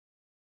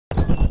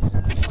Next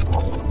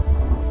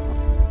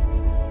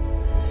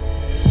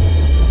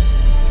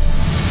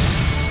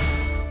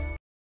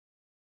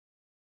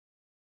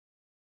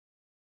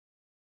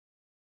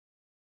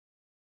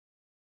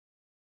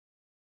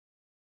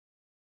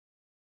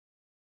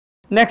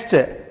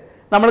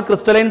നമ്മൾ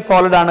crystalline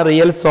solid ആണ്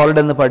real solid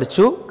എന്ന്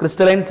പഠിച്ചു.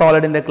 ക്രിസ്റ്റലൈൻ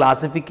സോളിഡിൻ്റെ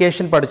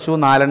ക്ലാസിഫിക്കേഷൻ പഠിച്ചു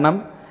 4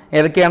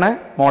 ഏതൊക്കെയാണ്?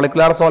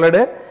 Molecular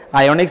solid,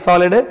 ionic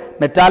solid,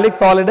 metallic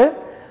solid,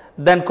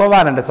 then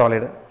covalent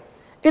solid.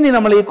 ഇനി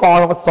നമ്മൾ ഈ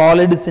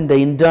സോളിഡ്സിൻ്റെ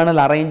ഇൻറ്റേർണൽ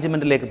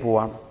അറേഞ്ച്മെൻറ്റിലേക്ക്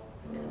പോവാണ്.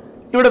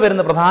 ഇവിടെ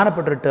വരുന്ന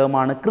പ്രധാനപ്പെട്ട ഒരു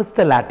ടേമാണ്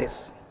ക്രിസ്റ്റൽ ലാറ്റിസ്.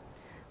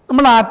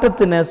 നമ്മൾ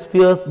ആറ്റത്തിന്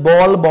സ്ഫിയേഴ്സ്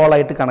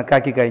ബോളായിട്ട്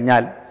കണക്കാക്കി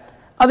കഴിഞ്ഞാൽ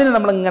അതിന്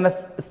നമ്മളിങ്ങനെ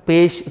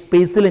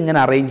സ്പേസിൽ ഇങ്ങനെ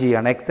അറേഞ്ച്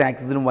ചെയ്യുകയാണ്. എക്സ്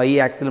ആക്സിലും വൈ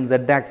ആക്സിലും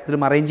സെഡ്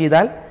ആക്സിലും അറേഞ്ച്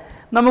ചെയ്താൽ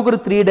നമുക്കൊരു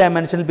 3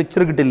 ഡയമെൻഷണൽ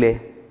പിക്ചർ കിട്ടില്ലേ?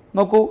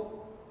 നോക്കൂ,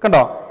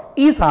 കണ്ടോ?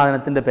 ഈ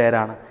സാധനത്തിൻ്റെ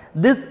പേരാണ്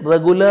this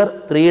regular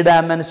 3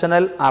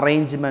 dimensional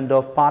arrangement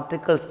of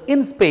particles in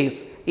space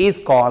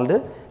is called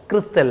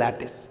crystal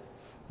lattice.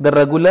 The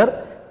regular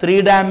 3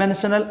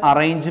 dimensional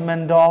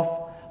arrangement of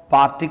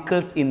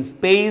particles in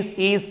space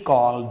is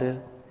called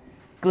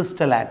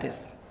crystal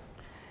lattice.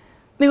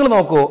 നിങ്ങൾ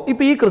നോക്കൂ,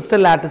 ഇപ്പോൾ ഈ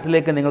ക്രിസ്റ്റൽ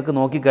ലാറ്റിസിലേക്ക് നിങ്ങൾക്ക്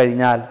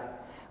നോക്കിക്കഴിഞ്ഞാൽ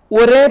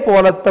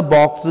ഒരേപോലത്തെ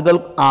ബോക്സുകൾ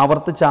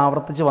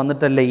ആവർത്തിച്ച്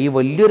വന്നിട്ടല്ലേ ഈ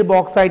വലിയൊരു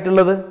ബോക്സ്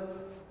ആയിട്ടുള്ളത്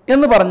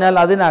എന്ന് പറഞ്ഞാൽ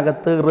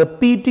അതിനകത്ത്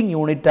റിപ്പീറ്റിംഗ്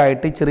യൂണിറ്റ്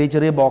ആയിട്ട്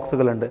ചെറിയ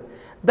ബോക്സുകളുണ്ട്.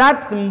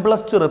 That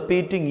simplest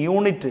repeating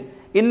unit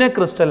in A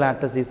crystal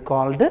lattice is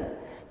called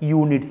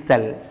unit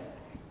cell.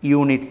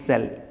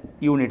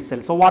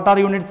 So what are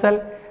unit cell?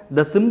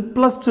 The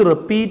simplest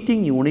repeating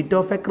unit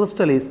of a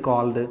crystal is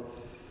called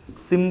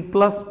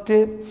simplest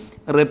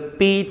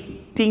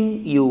repeating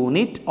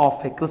unit of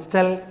a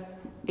crystal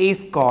is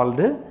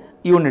called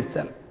unit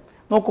cell.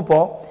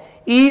 നോക്കുമ്പോൾ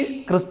ഈ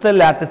crystal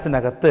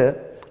ലാറ്റിസിനകത്ത്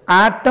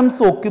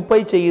atoms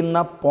occupy ചെയ്യുന്ന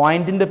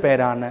പോയിന്റിൻ്റെ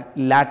പേരാണ്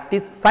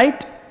lattice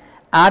site.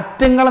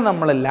 ആറ്റങ്ങളെ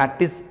നമ്മൾ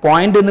lattice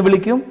point എന്ന്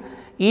വിളിക്കും.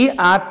 ഈ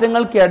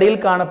ആറ്റങ്ങൾക്കിടയിൽ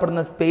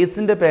കാണപ്പെടുന്ന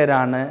സ്പേസിൻ്റെ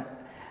പേരാണ്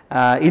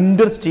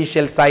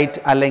ഇൻ്റർസ്റ്റീഷ്യൽ സൈറ്റ്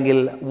അല്ലെങ്കിൽ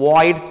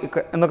വോയിഡ്സ്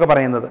എന്നൊക്കെ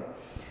പറയുന്നത്.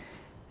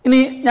 ഇനി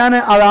ഞാൻ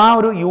ആ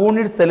ഒരു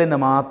യൂണിറ്റ് സെല്ലിനെ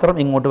മാത്രം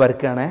ഇങ്ങോട്ട്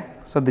വരയ്ക്കുകയാണേ,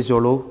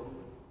 ശ്രദ്ധിച്ചോളൂ.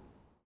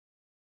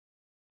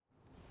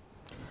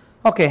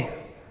 Okay,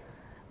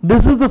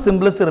 this is the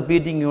simplest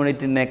repeating unit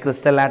in a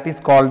crystal lattice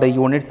called a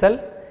unit cell.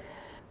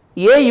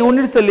 A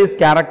unit cell is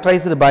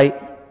characterized by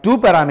 2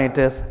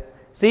 parameters.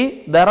 See,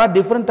 there are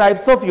different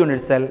types of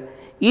unit cell.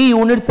 ഈ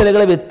unit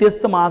സെല്ലുകളെ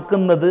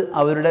വ്യത്യസ്തമാക്കുന്നത്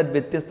അവരുടെ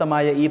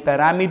വ്യത്യസ്തമായ ഈ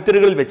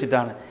പാരാമീറ്ററുകൾ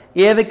വെച്ചിട്ടാണ്.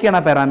 ഏതൊക്കെയാണ്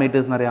ആ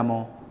പാരാമീറ്റേഴ്സ് എന്നറിയാമോ?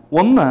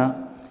 ഒന്ന്,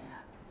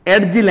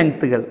 എഡ്ജ്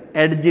ലെങ്ത്തുകൾ.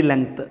 എഡ്ജ്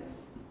ലെങ്ത്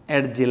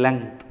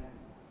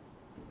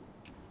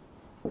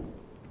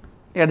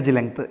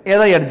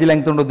ഏതാ എഡ്ജ്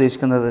ലെങ്ത് കൊണ്ട്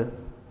ഉദ്ദേശിക്കുന്നത്?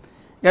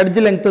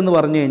 എഡ്ജ് ലെങ്ത് എന്ന്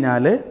പറഞ്ഞു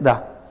കഴിഞ്ഞാൽ ഇതാ,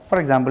 ഫോർ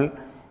എക്സാമ്പിൾ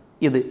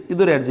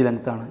ഇതൊരു എഡ്ജ്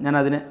ലെങ്ത്താണ്. ഞാൻ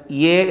അതിനെ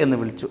എ എന്ന്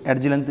വിളിച്ചു.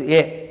 Edge length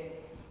A.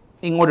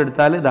 ഇങ്ങോട്ട്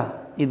എടുത്താൽ ഇതാ,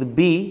 ഇത്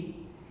ബി,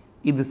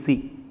 ഇത് സി.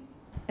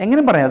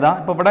 എങ്ങനെ പറയാം? ഇതാ,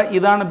 ഇപ്പോൾ ഇവിടെ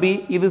ഇതാണ് ബി,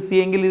 ഇത് സി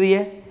എങ്കിൽ ഇത്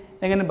എ.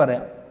 എങ്ങനെ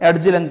പറയാം?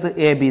 Edge length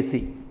A B C.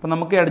 അപ്പോൾ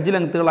നമുക്ക് എഡ്ജ്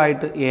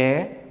ലെങ്ത്തുകളായിട്ട് എ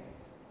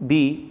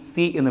ബി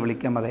സി എന്ന്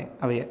വിളിക്കാം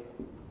അവയെ.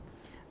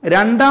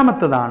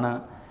 രണ്ടാമത്തതാണ്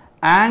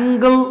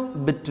ആംഗിൾ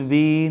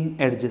ബിറ്റ്വീൻ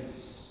എഡ്ജസ്.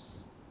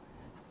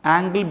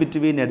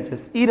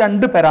 ഈ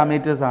 2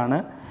 പാരാമീറ്റേഴ്സാണ്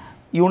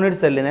യൂണിറ്റ്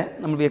സെല്ലിനെ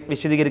നമ്മൾ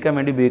വിശദീകരിക്കാൻ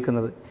വേണ്ടി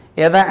ഉപയോഗിക്കുന്നത്.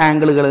 ഏതാ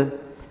ആംഗിളുകൾ?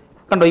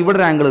 കണ്ടോ, ഇവിടെ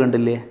ഒരു ആംഗിൾ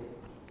കണ്ടില്ലേ?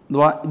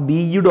 അഥവാ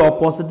ബിയുടെ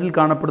ഓപ്പോസിറ്റിൽ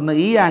കാണപ്പെടുന്ന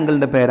ഈ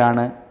ആംഗിളിൻ്റെ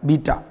പേരാണ്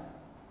ബീറ്റ.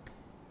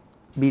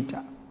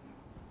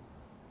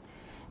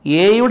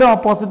 എയുടെ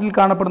ഓപ്പോസിറ്റിൽ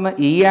കാണപ്പെടുന്ന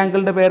ഈ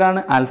ആംഗിളിൻ്റെ പേരാണ്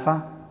ആൽഫ.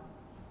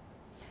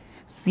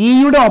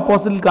 സിയുടെ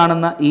ഓപ്പോസിറ്റിൽ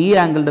കാണുന്ന ഈ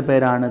ആംഗിളിൻ്റെ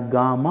പേരാണ്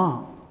gamma.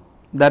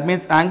 That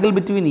means angle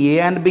between A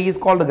and B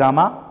is called gamma.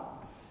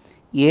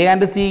 A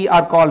and C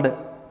are called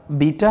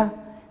beta,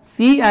 C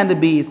and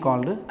B is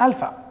called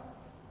alpha.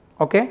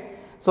 Okay,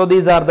 so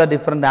these are the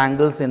different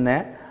angles in a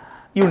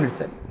unit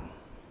cell.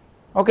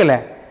 Okay അല്ലേ?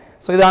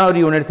 So ഇതാണ് ഒരു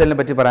unit സെല്ലിനെ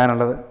പറ്റി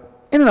പറയാനുള്ളത്.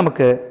 ഇനി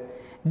നമുക്ക്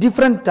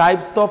different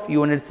types of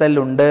unit cell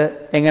ഉണ്ട്.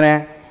 എങ്ങനെ?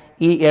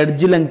 ഈ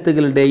എഡ്ജ്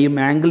ലെങ്ത്തുകളുടെയും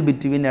ആംഗിൾ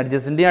ബിറ്റ്വീൻ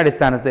എഡ്ജസിൻ്റെയും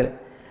അടിസ്ഥാനത്തിൽ.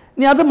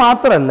 ഇനി അത്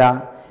മാത്രമല്ല,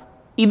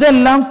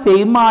 ഇതെല്ലാം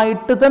സെയിം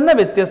ആയിട്ട് തന്നെ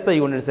വ്യത്യസ്ത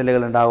യൂണിറ്റ്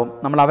സെല്ലുകൾ ഉണ്ടാകും.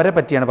 നമ്മൾ അവരെ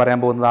പറ്റിയാണ്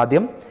പറയാൻ പോകുന്നത്.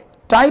 ആദ്യം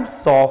types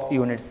of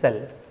unit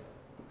cells.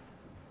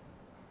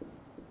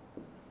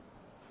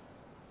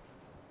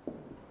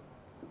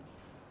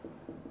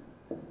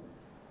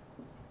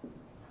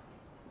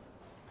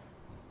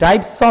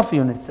 Types of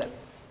unit cell.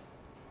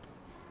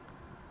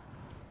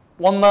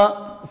 ഒന്ന്,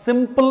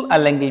 സിമ്പിൾ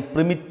അല്ലെങ്കിൽ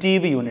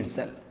പ്രിമിറ്റീവ് യൂണിറ്റ്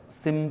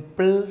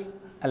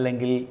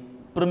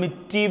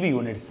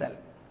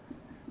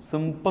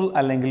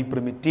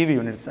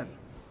സെൽ.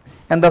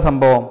 എന്താ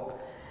സംഭവം?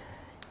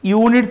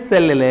 യൂണിറ്റ്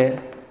സെല്ലിലെ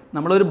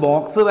നമ്മളൊരു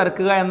ബോക്സ്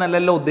വരക്കുക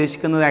എന്നല്ലല്ലോ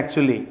ഉദ്ദേശിക്കുന്നത്.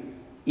 ആക്ച്വലി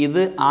ഇത്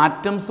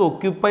ആറ്റംസ്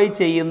ഒക്യുപ്പൈ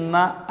ചെയ്യുന്ന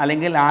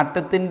അല്ലെങ്കിൽ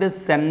ആറ്റത്തിൻ്റെ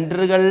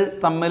സെൻറ്ററുകൾ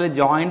തമ്മിൽ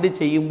ജോയിൻ്റ്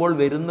ചെയ്യുമ്പോൾ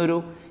വരുന്നൊരു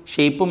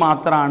ഷേപ്പ്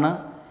മാത്രമാണ്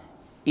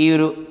ഈ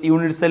ഒരു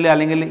യൂണിറ്റ് സെല്ല്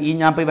അല്ലെങ്കിൽ ഈ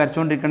ഞാൻ ഇപ്പോൾ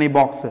വരച്ചുകൊണ്ടിരിക്കുന്ന ഈ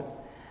ബോക്സ്.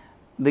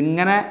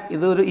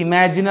 ഇതൊരു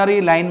ഇമാജിനറി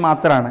ലൈൻ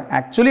മാത്രമാണ്.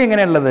 ആക്ച്വലി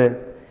എങ്ങനെയുള്ളത്?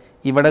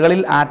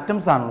 ഇവിടങ്ങളിൽ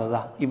ആറ്റംസ് ആണുള്ളത്.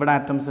 ഇവിടെ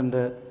ആറ്റംസ്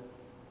ഉണ്ട്,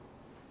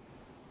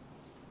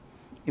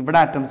 ഇവിടെ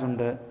ആറ്റംസ്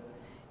ഉണ്ട്.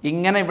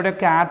 ഇങ്ങനെ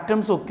ഇവിടെയൊക്കെ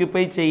ആറ്റംസ്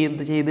ഒക്യുപ്പൈ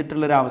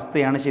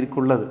ചെയ്തിട്ടുള്ളൊരവസ്ഥയാണ്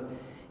ശരിക്കുള്ളത്.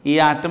 ഈ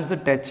ആറ്റംസ്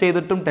ടച്ച്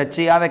ചെയ്തിട്ടും ടച്ച്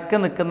ചെയ്യാതൊക്കെ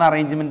നിൽക്കുന്ന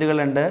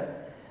അറേഞ്ച്മെൻറ്റുകളുണ്ട്.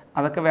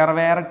 അതൊക്കെ വേറെ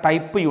വേറെ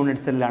ടൈപ്പ്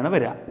യൂണിറ്റ് സെല്ലിലാണ്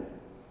വരിക.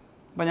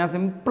 അപ്പോൾ ഞാൻ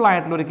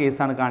സിമ്പിളായിട്ടുള്ളൊരു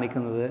കേസാണ്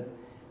കാണിക്കുന്നത്.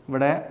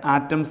 ഇവിടെ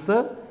ആറ്റംസ്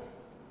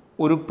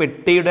ഒരു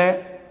പെട്ടിയുടെ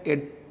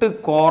 8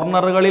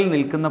 കോർണറുകളിൽ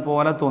നിൽക്കുന്ന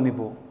പോലെ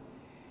തോന്നിപ്പോവും.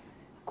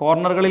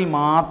 കോർണറുകളിൽ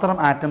മാത്രം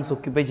ആറ്റംസ്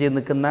ഒക്യുപ്പൈ ചെയ്ത്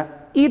നിൽക്കുന്ന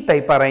ഈ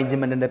ടൈപ്പ്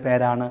അറേഞ്ച്മെൻറ്റിൻ്റെ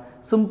പേരാണ്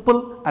സിമ്പിൾ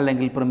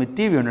അല്ലെങ്കിൽ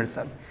primitive unit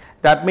cell.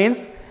 That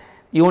means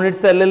unit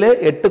സെല്ലിൽ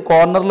 8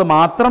 കോർണറിൽ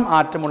മാത്രം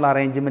ആറ്റമുള്ള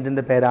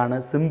അറേഞ്ച്മെൻറ്റിൻ്റെ പേരാണ്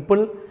സിമ്പിൾ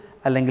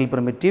അല്ലെങ്കിൽ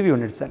പ്രിമിറ്റീവ്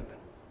യൂണിറ്റ് സെൽ.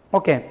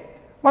 ഓക്കെ,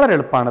 വളരെ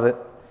എളുപ്പമാണത്.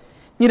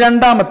 ഇനി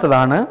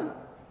രണ്ടാമത്തതാണ്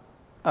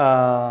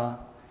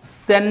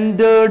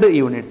സെൻറ്റേർഡ്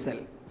യൂണിറ്റ് സെൽ.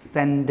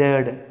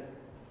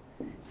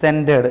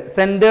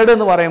 സെൻറ്റേർഡ്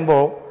എന്ന്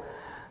പറയുമ്പോൾ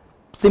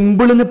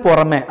സിമ്പിളിന്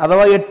പുറമെ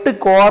അഥവാ 8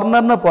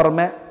 കോർണറിന്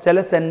പുറമെ ചില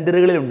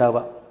സെൻറ്ററുകളിൽ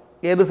ഉണ്ടാവുക.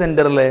 ഏത്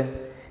സെൻറ്ററിൽ?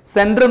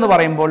 സെൻറ്റർ എന്ന്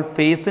പറയുമ്പോൾ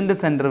ഫേസിൻ്റെ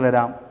സെൻറ്റർ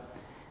വരാം,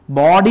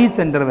 ബോഡി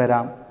സെൻറ്റർ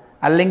വരാം,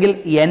 അല്ലെങ്കിൽ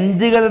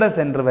എൻഡുകളുടെ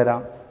സെൻറ്റർ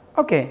വരാം.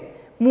 ഓക്കെ,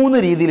 3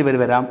 രീതിയിൽ ഇവർ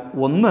വരാം.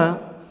 ഒന്ന്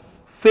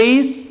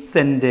ഫേസ്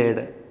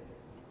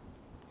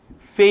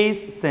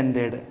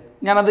സെൻറ്റേർഡ്.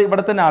 ഞാനത്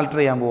ഇവിടെ തന്നെ ആൾട്ടർ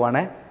ചെയ്യാൻ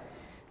പോവാണേ.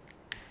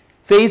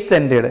 ഫേസ്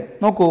സെൻറ്റേർഡ്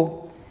നോക്കൂ,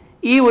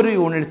 ഈ ഒരു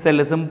യൂണിറ്റ്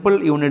സെല്ല്, സിമ്പിൾ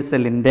യൂണിറ്റ്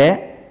സെല്ലിൻ്റെ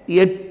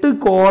 8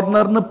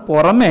 കോർണറിന്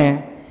പുറമെ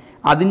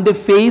അതിൻ്റെ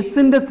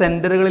ഫേസിൻ്റെ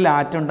സെൻറ്ററുകളിൽ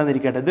ആറ്റം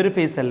ഉണ്ടെന്നിരിക്കട്ടെ. ഇതൊരു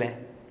ഫേസ് അല്ലേ,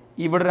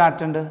 ഇവിടെ ഒരു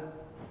ആറ്റം ഉണ്ട്.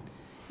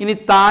 ഇനി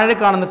താഴെ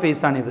കാണുന്ന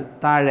ഫേസാണിത്,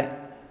 താഴെ.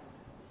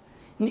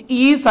 ഇനി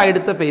ഈ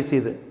സൈഡത്തെ ഫേസ്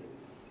ചെയ്ത്,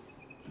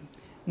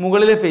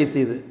 മുകളിലെ ഫേസ്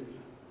ചെയ്ത്.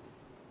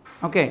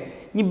 ഓക്കെ,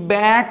 ഇനി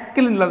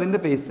ബാക്കിലുള്ളതിൻ്റെ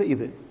ഫേസ്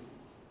ഇത്,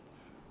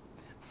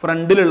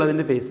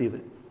 ഫ്രണ്ടിലുള്ളതിൻ്റെ ഫേസ് ചെയ്ത്.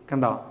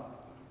 കണ്ടോ?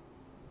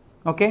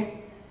 ഓക്കെ,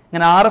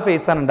 ഇങ്ങനെ 6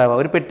 ഫേസാണ് ഉണ്ടാവുക.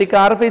 ഒരു പെട്ടിക്ക്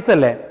 6 ഫേസ്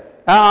അല്ലേ?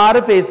 ആ 6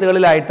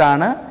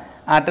 ഫേസുകളിലായിട്ടാണ്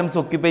atoms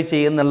occupy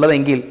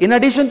ചെയ്യുന്നുള്ളതെങ്കിൽ in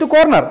addition to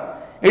corner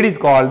it is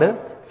called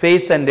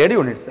face centred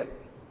unit cell.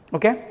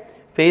 Okay,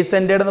 face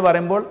centred എന്ന്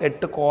പറയുമ്പോൾ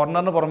 8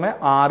 കോർണറിന് പുറമെ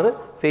 6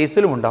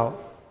 ഫേസിലും ഉണ്ടാവും.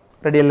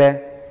 റെഡി അല്ലേ?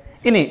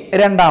 ഇനി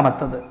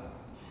രണ്ടാമത്തതാണ്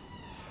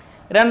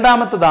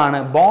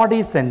ബോഡി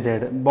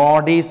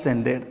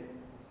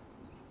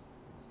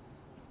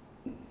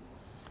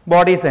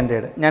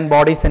സെൻറ്റേർഡ്. ഞാൻ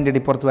ബോഡി സെൻറ്റേർഡ്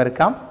ഇപ്പുറത്ത്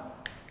വരക്കാം.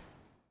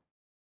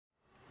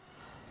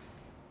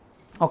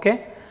 ഓക്കെ,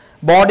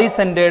 ബോഡി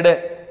സെൻറ്റേർഡ്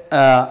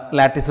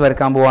ലാറ്റിസ്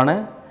വരക്കാൻ പോവാണ്.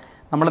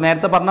 നമ്മൾ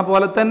നേരത്തെ പറഞ്ഞ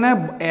പോലെ തന്നെ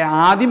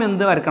ആദ്യം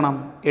എന്ത് വരക്കണം?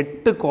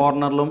 8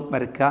 കോർണറിലും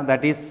വരക്കുക.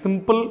 ദാറ്റ് ഈസ്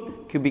സിമ്പിൾ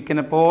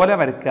ക്യൂബിക്കിനെ പോലെ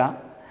വരക്കുക.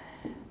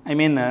 ഐ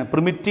മീൻ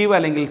പ്രിമിറ്റീവ്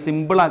അല്ലെങ്കിൽ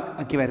സിമ്പിൾ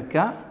ആക്കി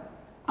വരക്കുക.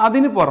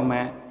 അതിന്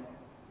പുറമെ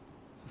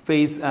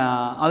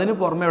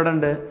ഇവിടെ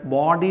ഉണ്ട്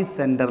ബോഡി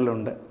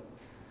സെൻറ്ററിലുണ്ട്.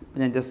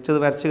 ഞാൻ ജസ്റ്റ് ഇത്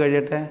വരച്ച്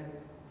കഴിയട്ടെ.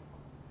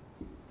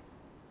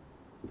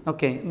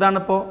 ഓക്കെ,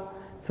 ഇതാണിപ്പോൾ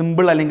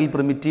സിമ്പിൾ അല്ലെങ്കിൽ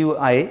പ്രിമിറ്റീവ്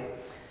ആയി.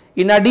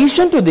 ഇൻ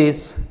അഡീഷൻ ടു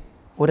ദിസ്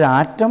ഒരു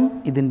ആറ്റം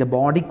ഇതിൻ്റെ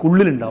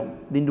ബോഡിക്കുള്ളിലുണ്ടാവും.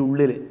 ഇതിൻ്റെ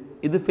ഉള്ളിൽ,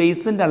 ഇത്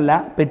ഫേസിൻ്റെ അല്ല,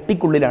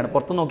 പെട്ടിക്കുള്ളിലാണ്.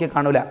 പുറത്ത് നോക്കിയാൽ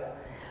കാണൂല,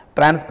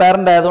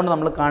 ട്രാൻസ്പാരൻ്റ് ആയതുകൊണ്ട്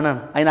നമ്മൾ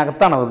കാണുകയാണ്,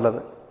 അതിനകത്താണ് അതുള്ളത്.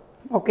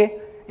 Okay,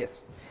 yes.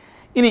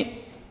 ഇനി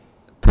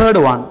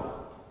third one,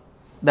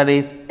 that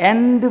is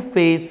end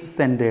face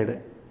centred.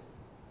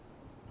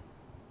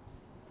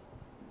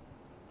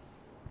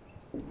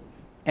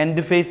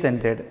 End face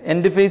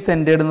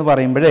centred എന്ന്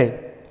പറയുമ്പോഴേ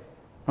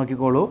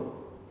നോക്കിക്കോളൂ,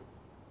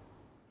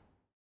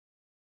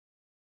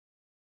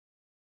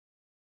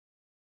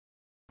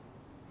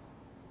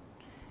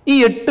 ഈ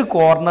 8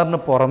 കോർണറിന്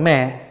പുറമെ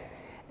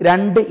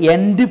 2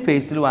 എൻഡ്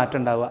ഫേസിലും ആറ്റം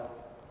ഉണ്ടാവുക.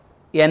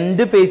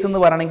 എൻഡ് ഫേസ് എന്ന്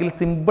പറയണമെങ്കിൽ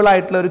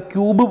സിമ്പിളായിട്ടുള്ള ഒരു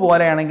ക്യൂബ്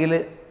പോലെയാണെങ്കിൽ,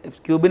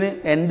 ക്യൂബിന്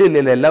എൻഡ്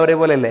ഇല്ലല്ലോ, എല്ലാം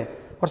ഒരേപോലെ അല്ലേ,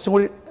 കുറച്ചും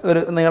കൂടി ഒരു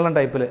നീളം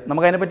ടൈപ്പിൽ.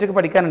 നമുക്ക് അതിനെപ്പറ്റിയൊക്കെ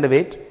പഠിക്കാനുണ്ട്.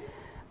 വെയിറ്റ്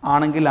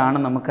ആണെങ്കിലാണ്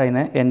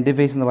നമുക്കതിനെ എൻഡ്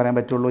ഫേസ് എന്ന് പറയാൻ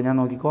പറ്റുള്ളൂ. ഞാൻ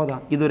നോക്കിക്കോ, അതാ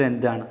ഇതൊരു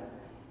എൻഡാണ്.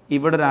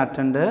 ഇവിടെ ഒരു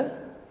ആറ്റുണ്ട്,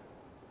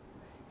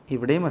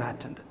 ഇവിടെയും ഒരു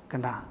ആറ്റുണ്ട്.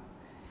 കണ്ട,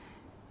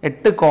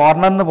 8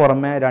 കോർണറിന്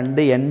പുറമെ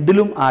 2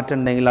 എൻഡിലും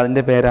ആറ്റുണ്ടെങ്കിൽ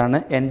അതിൻ്റെ പേരാണ്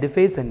end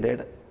face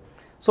centred.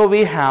 So we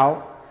have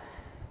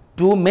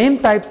 2 main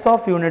types of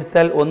unit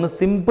cell. ഒന്ന്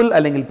സിമ്പിൾ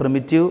അല്ലെങ്കിൽ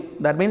പ്രിമിറ്റീവ്.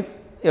 ദാറ്റ് മീൻസ്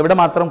എവിടെ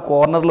മാത്രം?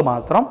 കോർണറിൽ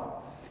മാത്രം.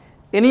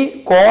 ഇനി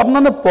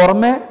കോർണറിന്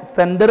പുറമെ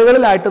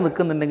സെൻറ്ററുകളിലായിട്ട്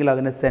നിൽക്കുന്നുണ്ടെങ്കിൽ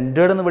അതിനെ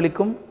സെൻറ്റേർഡ് എന്ന്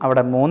വിളിക്കും.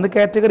 അവിടെ 3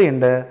 കാറ്റഗറി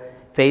ഉണ്ട്: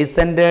 face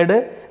centred,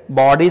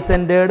 body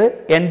centred,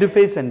 end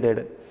face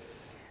centred.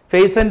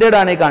 Face centred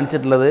ആണ് ഈ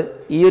കാണിച്ചിട്ടുള്ളത്.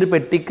 ഈ ഒരു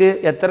പെട്ടിക്ക്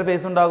എത്ര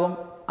ഫേസ് ഉണ്ടാകും?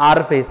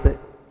 6 ഫേസ്.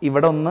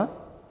 ഇവിടെ ഒന്ന്,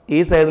 ഈ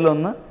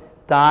സൈഡിലൊന്ന്,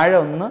 താഴെ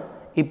ഒന്ന്,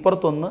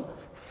 ഇപ്പുറത്തൊന്ന്,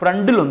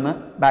 ഫ്രണ്ടിലൊന്ന്,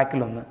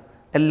 ബാക്കിലൊന്ന്,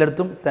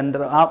 എല്ലായിടത്തും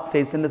സെൻറ്റർ, ആ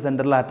ഫേസിൻ്റെ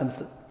സെൻറ്ററിൽ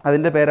ആറ്റംസ്.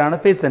 അതിൻ്റെ പേരാണ്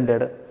ഫേസ്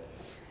സെൻറ്റേർഡ്.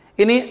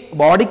 ഇനി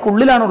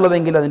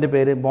ബോഡിക്കുള്ളിലാണുള്ളതെങ്കിൽ അതിൻ്റെ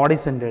പേര് body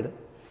centred.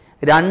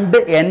 2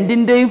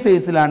 എൻഡിൻ്റെയും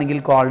ഫേസിലാണെങ്കിൽ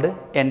cold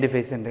end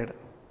face centred.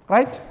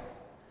 Right.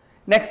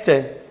 Next,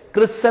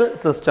 crystal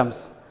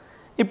systems.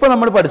 ഇപ്പോൾ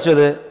നമ്മൾ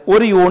പഠിച്ചത്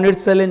ഒരു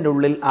യൂണിറ്റ് സെല്ലിൻ്റെ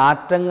ഉള്ളിൽ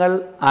ആറ്റങ്ങൾ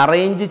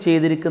അറേഞ്ച്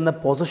ചെയ്തിരിക്കുന്ന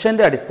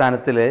പൊസിഷൻ്റെ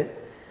അടിസ്ഥാനത്തിൽ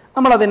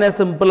നമ്മളതിനെ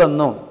സിമ്പിൾ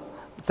എന്നോ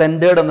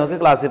സെൻറ്റേർഡ് എന്നോ ഒക്കെ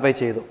ക്ലാസിഫൈ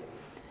ചെയ്തു.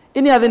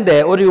 ഇനി അതിൻ്റെ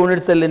ഒരു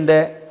യൂണിറ്റ് സെല്ലിൻ്റെ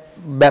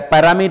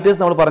പാരാമീറ്റേഴ്സ്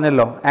നമ്മൾ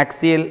പറഞ്ഞല്ലോ,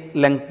 ആക്സിയൽ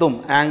ലെങ്ത്തും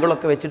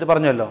ആംഗിളൊക്കെ വെച്ചിട്ട്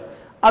പറഞ്ഞല്ലോ.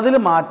 അതിൽ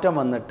മാറ്റം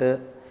വന്നിട്ട്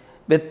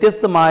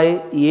വ്യത്യസ്തമായ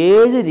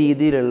 7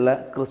 രീതിയിലുള്ള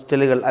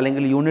ക്രിസ്റ്റലുകൾ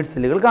അല്ലെങ്കിൽ യൂണിറ്റ്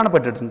സെല്ലുകൾ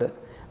കാണപ്പെട്ടിട്ടുണ്ട്.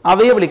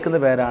 അവയെ വിളിക്കുന്ന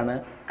പേരാണ്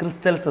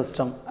ക്രിസ്റ്റൽ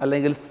സിസ്റ്റം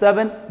അല്ലെങ്കിൽ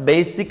 7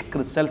 ബേസിക്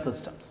ക്രിസ്റ്റൽ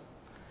സിസ്റ്റംസ്.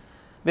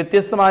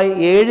 വ്യത്യസ്തമായ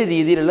 7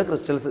 രീതിയിലുള്ള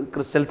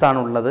ക്രിസ്റ്റൽസ് ആണ്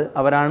ഉള്ളത്.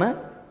 അവരാണ്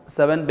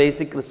 7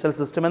 ബേസിക് ക്രിസ്റ്റൽ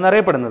സിസ്റ്റം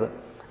എന്നറിയപ്പെടുന്നത്.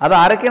 അത്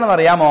ആരൊക്കെയാണെന്ന്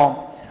അറിയാമോ?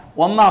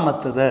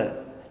 ഒന്നാമത്തത്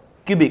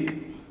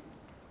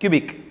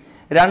ക്യൂബിക്,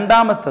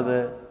 രണ്ടാമത്തത്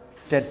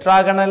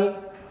ടെട്രാഗണൽ,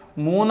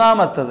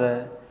 മൂന്നാമത്തത്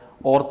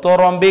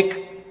ഓർത്തോറോംബിക്,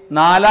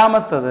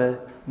 നാലാമത്തത്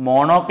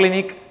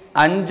മോണോക്ലിനിക്,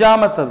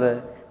 അഞ്ചാമത്തത്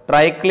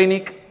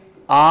ട്രൈക്ലിനിക്,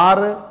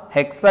 6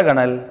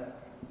 ഹെക്സഗണൽ,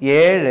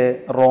 7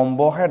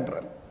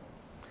 റോംബോഹെഡ്രൽ.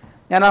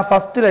 ഞാൻ ആ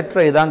ഫസ്റ്റ് ലെറ്റർ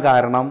എഴുതാൻ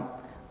കാരണം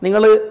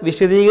നിങ്ങൾ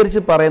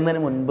വിശദീകരിച്ച്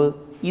പറയുന്നതിന് മുൻപ്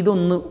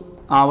ഇതൊന്ന്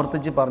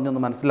ആവർത്തിച്ച്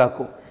പറഞ്ഞൊന്ന്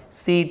മനസ്സിലാക്കൂ.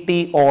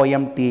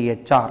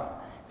 CTOMTHR,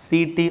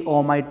 CTO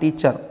മൈ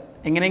ടീച്ചർ,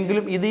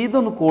 എങ്ങനെയെങ്കിലും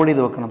ഇതൊന്ന് കോഡ്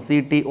ചെയ്ത് വെക്കണം.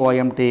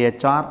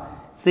 CTOMTHR,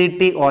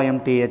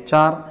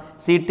 CTOMTHR,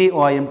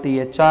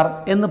 CTOMTHR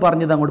എന്ന്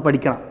പറഞ്ഞത് അങ്ങോട്ട്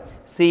പഠിക്കണം.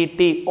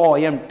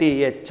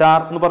 CTOMTHR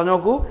എന്ന് പറഞ്ഞു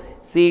നോക്കൂ.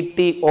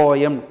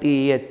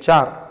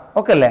 CTOMTHR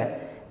ഓക്കെ അല്ലേ?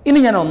 ഇനി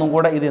ഞാൻ ഒന്നും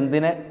കൂടെ ഇത്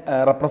എന്തിനെ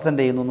റെപ്രസെൻ്റ്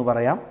ചെയ്യുന്നു എന്ന്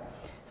പറയാം.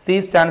 C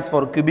stands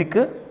for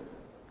cubic,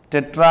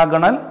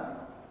 tetragonal,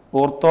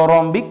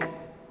 orthorhombic,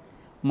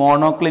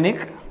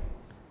 monoclinic,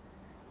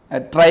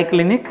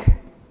 triclinic,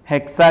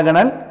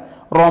 hexagonal,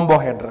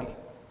 rhombohedral.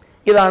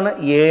 ഇതാണ്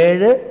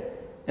 7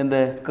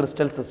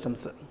 ക്രിസ്റ്റൽ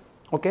സിസ്റ്റംസ്.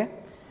 ഓക്കെ,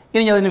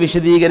 ഇനി ഞാൻ അതിന്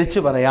വിശദീകരിച്ച്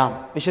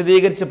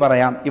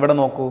പറയാം. ഇവിടെ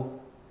നോക്കൂ,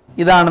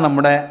 ഇതാണ്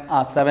നമ്മുടെ ആ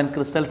 7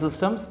 ക്രിസ്റ്റൽ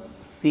സിസ്റ്റംസ്.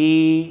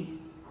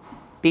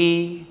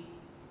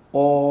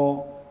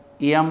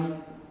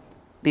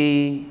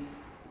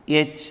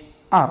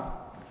 CTOMTHR.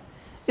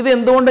 ഇത്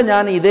എന്തുകൊണ്ട്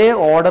ഞാൻ ഇതേ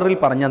ഓർഡറിൽ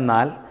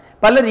പറഞ്ഞെന്നാൽ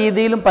പല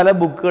രീതിയിലും പല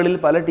ബുക്കുകളിൽ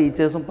പല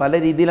ടീച്ചേഴ്സും പല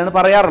രീതിയിലാണ്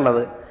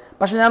പറയാറുള്ളത്.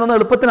 പക്ഷെ ഞാനൊന്ന്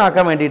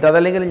എളുപ്പത്തിനാക്കാൻ വേണ്ടിയിട്ട്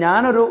അതല്ലെങ്കിൽ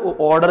ഞാനൊരു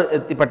ഓർഡർ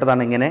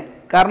എത്തിപ്പെട്ടതാണ് ഇങ്ങനെ.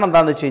 കാരണം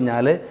എന്താണെന്ന് വെച്ച്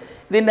കഴിഞ്ഞാൽ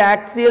ഇതിൻ്റെ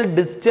ആക്സിയൽ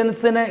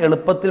ഡിസ്റ്റൻസിനെ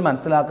എളുപ്പത്തിൽ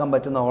മനസ്സിലാക്കാൻ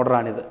പറ്റുന്ന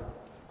ഓർഡറാണിത്.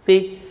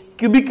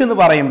 ക്യൂബിക് എന്ന്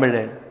പറയുമ്പോൾ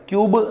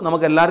ക്യൂബ്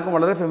നമുക്ക് എല്ലാവർക്കും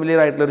വളരെ ഫെമിലിയർ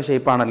ആയിട്ടുള്ളൊരു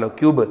ഷേപ്പാണല്ലോ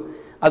ക്യൂബ്.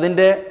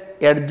 അതിൻ്റെ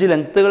എഡ്ജ്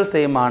ലെങ്ത്തുകൾ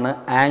സെയിം ആണ്,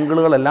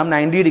 ആംഗിളുകളെല്ലാം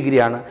 90 ഡിഗ്രി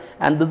ആണ്.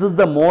 And this is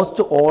the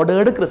most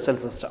ordered crystal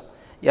system.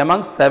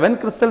 Among 7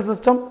 crystal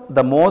system,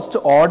 the most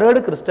ordered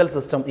crystal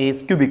system is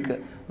cubic.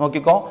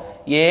 നോക്കിക്കോ,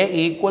 A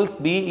equals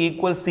B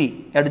equals C,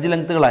 edge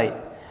ലെങ്ത്തുകളായി.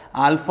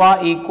 Alpha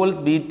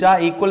equals beta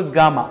equals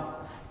gamma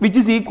which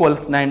is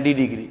equals 90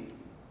 degree.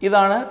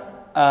 ഇതാണ്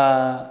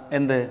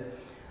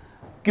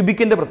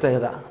ക്യൂബിക്കിൻ്റെ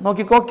പ്രത്യേകത.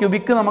 നോക്കിക്കോ,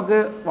 cubic നമുക്ക്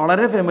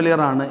വളരെ familiar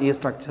ആണ് ഈ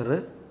structure.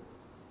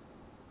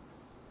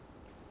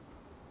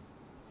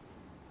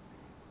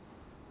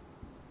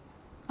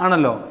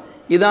 ആണല്ലോ.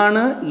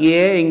 ഇതാണ് എ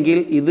എങ്കിൽ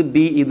ഇത്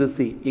ബി, ഇത്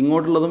സി.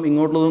 ഇങ്ങോട്ടുള്ളതും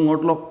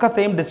ഒക്കെ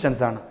സെയിം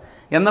ഡിസ്റ്റൻസ് ആണ്.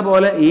 എന്ന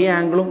പോലെ ഈ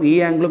ആംഗിളും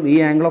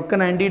ഒക്കെ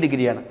 90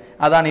 ഡിഗ്രിയാണ്.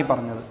 അതാണ് ഈ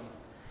പറഞ്ഞത്.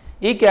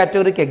 ഈ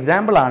കാറ്റഗറിക്ക്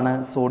എക്സാമ്പിളാണ്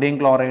സോഡിയം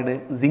ക്ലോറൈഡ്,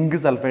 സിങ്ക്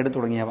സൾഫൈഡ്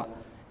തുടങ്ങിയവ.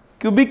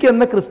 ക്യൂബിക്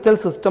എന്ന ക്രിസ്റ്റൽ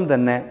സിസ്റ്റം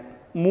തന്നെ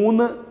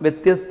 3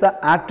 വ്യത്യസ്ത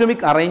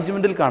ആറ്റോമിക്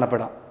അറേഞ്ച്മെൻറ്റിൽ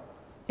കാണപ്പെടാം.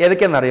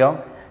 ഏതൊക്കെയാണെന്നറിയോ?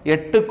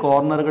 8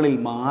 കോർണറുകളിൽ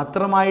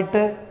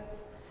മാത്രമായിട്ട്,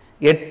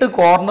 8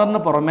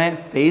 കോർണറിന് പുറമെ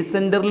ഫേസ്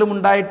സെൻറ്ററിലും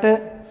ഉണ്ടായിട്ട്,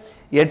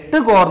 8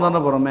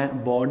 കോർണറിന് പുറമെ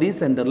ബോഡി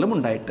സെൻറ്ററിലും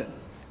ഉണ്ടായിട്ട്.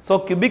 സോ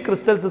ക്യൂബിക്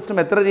ക്രിസ്റ്റൽ സിസ്റ്റം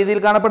എത്ര രീതിയിൽ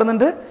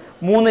കാണപ്പെടുന്നുണ്ട്?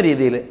 3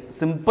 രീതിയിൽ.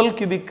 Simple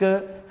cubic,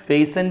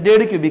 face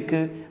centered cubic,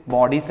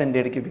 body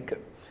centered cubic.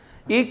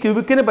 ഈ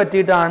ക്യൂബിക്കിനെ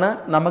പറ്റിയിട്ടാണ്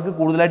നമുക്ക്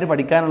കൂടുതലായിട്ട്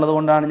പഠിക്കാനുള്ളത്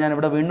കൊണ്ടാണ് ഞാൻ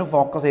ഇവിടെ വീണ്ടും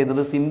ഫോക്കസ്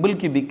ചെയ്തത് simple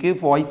cubic,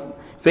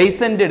 face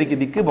centered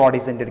cubic, body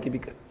centered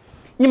cubic.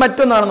 ഇനി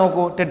മറ്റൊന്നാണ്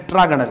നോക്കൂ,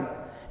 ടെട്രാഗണൽ.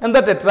 എന്താ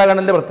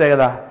ടെട്രാഗണലിൻ്റെ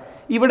പ്രത്യേകത?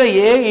 ഇവിടെ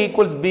A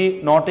equals B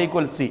not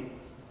equals C.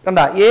 കണ്ട,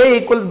 A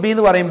ഈക്വൽസ് B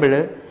എന്ന് പറയുമ്പോൾ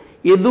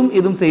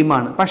ഇതും സെയിം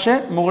ആണ്, പക്ഷേ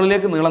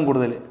മുകളിലേക്ക് നീളം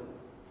കൂടുതൽ.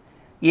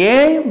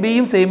 എയും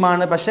ബിയും സെയിം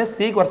ആണ്, പക്ഷേ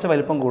സി കുറച്ച്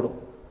വലിപ്പം കൂടും.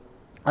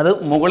 അത്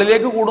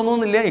മുകളിലേക്ക്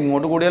കൂടുന്നൊന്നുമില്ല,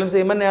 ഇങ്ങോട്ട് കൂടിയാലും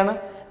സെയിം തന്നെയാണ്.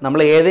 നമ്മൾ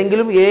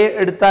ഏതെങ്കിലും എ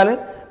എടുത്താൽ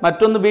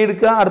മറ്റൊന്ന് ബി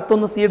എടുക്കുക,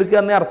 അടുത്തൊന്ന് സി എടുക്കുക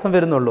എന്നേ അർത്ഥം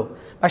വരുന്നുള്ളൂ.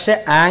 പക്ഷേ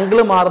ആംഗിൾ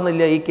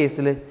മാറുന്നില്ല ഈ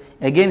കേസിൽ.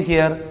 Again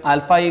here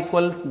alpha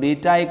equals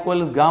beta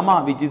equals gamma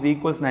which is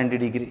equals 90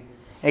 degree.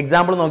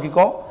 Example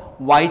നോക്കിക്കോ,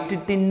 white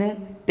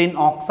tin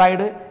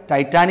oxide,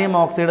 titanium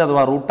oxide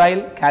അഥവാ rutile,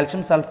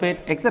 calcium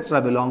sulphate etcetera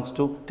belongs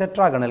to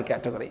tetragonal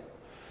category.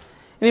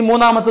 ഇനി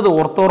മൂന്നാമത്തത്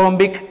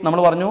ഓർത്തോറോംബിക്. നമ്മൾ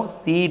പറഞ്ഞു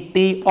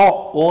CTO,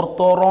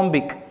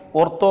 ഓർത്തോറോംബിക്.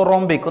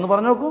 ഒന്ന്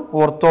പറഞ്ഞു നോക്കൂ,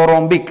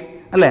 ഓർത്തോറോംബിക്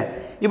അല്ലേ?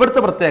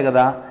 ഇവിടുത്തെ പ്രത്യേകത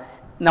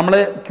നമ്മൾ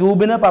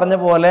ക്യൂബിനെ പറഞ്ഞ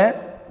പോലെ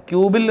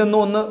ക്യൂബിൽ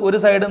നിന്നും ഒരു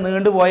സൈഡ്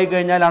നീണ്ടു പോയി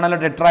കഴിഞ്ഞാലാണല്ലോ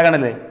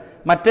ടെട്രാഗണൽ,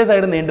 മറ്റേ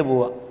സൈഡ് നീണ്ടു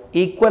പോവുക,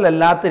 ഈക്വൽ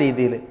അല്ലാത്ത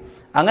രീതിയിൽ.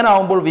 അങ്ങനെ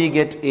ആവുമ്പോൾ we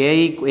get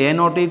A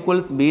not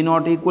equals B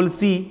not equals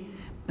C.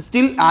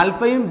 Still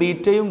ആൽഫയും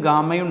ബീറ്റയും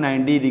ഗാമയും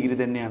 90 degree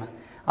തന്നെയാണ്.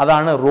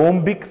 അതാണ്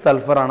റോംബിക്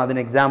സൾഫർ ആണ് അതിന്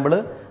എക്സാമ്പിൾ.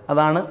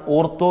 അതാണ്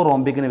ഓർത്തോ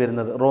റോംബിക്കിന്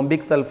വരുന്നത്.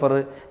 Rhombic sulphur,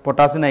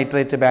 potassium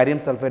nitrate, barium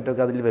sulphate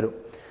ഒക്കെ അതിൽ വരും.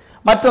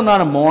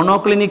 മറ്റൊന്നാണ്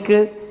മോണോക്ലിനിക്.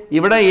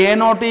 ഇവിടെ A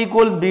not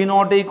equals B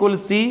not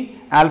equals C,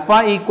 alpha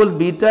equals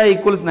beta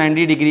equals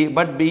 90 degree,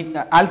 but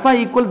alpha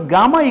equals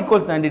gamma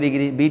equals 90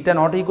 degree, beta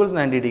not equals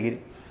 90 degree.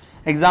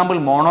 Example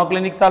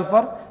monoclinic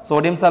sulphur,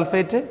 sodium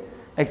sulphate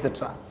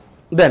etcetera.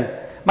 Then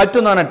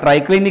മറ്റൊന്നാണ്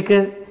triclinic.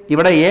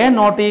 ഇവിടെ A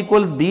not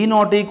equals B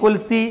not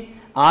equals C,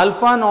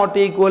 alpha not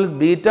equals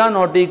beta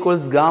not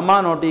equals gamma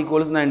not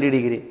equals 90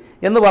 degree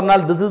എന്ന് പറഞ്ഞാൽ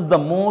this is the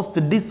most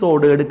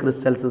ഡിസോർഡേർഡ്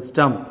crystal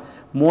system.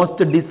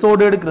 Most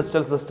ഡിസോർഡേർഡ്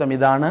crystal system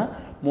ഇതാണ്.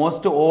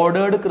 Most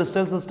ordered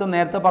crystal system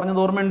നേരത്തെ പറഞ്ഞത്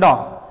ഓർമ്മയുണ്ടോ?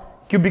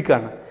 Cubic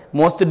ആണ്.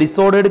 Most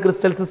ഡിസോർഡേർഡ്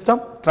crystal system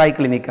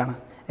triclinic ആണ്.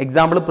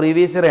 Example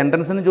previous year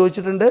എൻട്രൻസിന്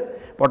ചോദിച്ചിട്ടുണ്ട്.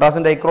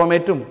 Potassium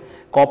ഡൈക്രോമേറ്റും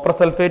copper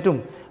സൾഫേറ്റും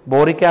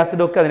boric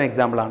ആസിഡും ഒക്കെ അതിന്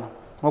എക്സാമ്പിളാണ്.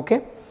 Okay,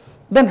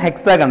 then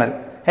hexagonal.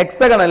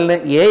 ഹെക്സാഗണലിന്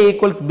A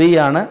equals B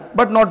ആണ്,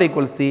 but not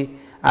equals C.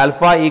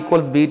 Alpha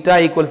equals beta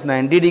equals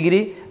 90 degree,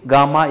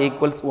 gamma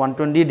equals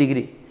 120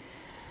 degree.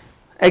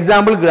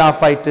 Example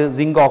graphite,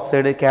 zinc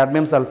oxide,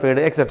 cadmium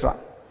sulphide etcetera.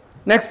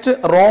 Next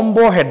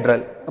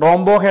rhombohedral.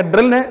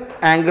 റോംബോഹെഡ്രലിന്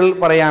angle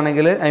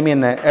പറയുകയാണെങ്കിൽ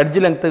edge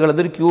ലെങ്ത്തുകൾ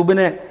ഇതൊരു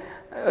ക്യൂബിന്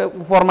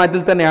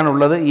ഫോർമാറ്റിൽ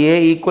തന്നെയാണുള്ളത്. A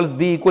equals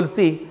B equals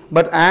C,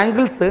 but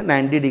angles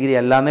 90 degree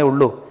അല്ലാന്നേ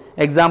ഉള്ളൂ.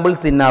 Example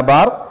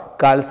സിന്നാബാർ,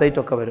 calcite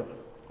ഒക്കെ വരും.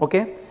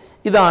 Okay,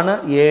 ഇതാണ്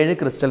 7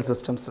 crystal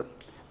systems.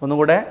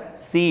 ഒന്നുകൂടെ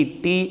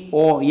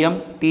CTOMTHR.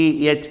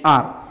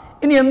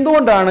 ഇനി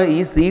എന്തുകൊണ്ടാണ് ഈ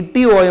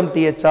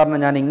CTOMTHRനെ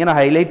ഞാൻ ഇങ്ങനെ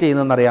ഹൈലൈറ്റ്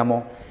ചെയ്യുന്നതെന്ന് അറിയാമോ?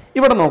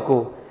 ഇവിടെ നോക്കൂ,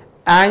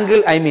 angle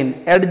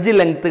edge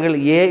ലെങ്ത്തുകൾ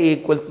A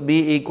equals B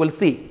equal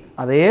C,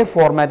 അതേ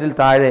ഫോർമാറ്റിൽ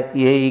താഴെ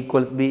A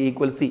equals B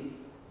equal C.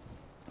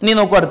 ഇനി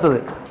നോക്കൂ അടുത്തത്,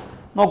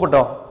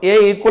 നോക്കൂട്ടോ, A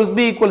equals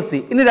B equal C.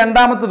 ഇനി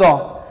രണ്ടാമത്തതോ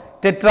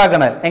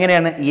ടെട്രാഗണൽ.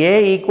 എങ്ങനെയാണ്? A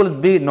equals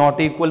B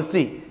not equal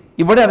C.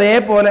 ഇവിടെ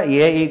അതേപോലെ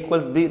A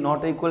equals B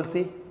not equal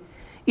C.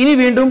 ഇനി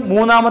വീണ്ടും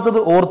മൂന്നാമത്തത്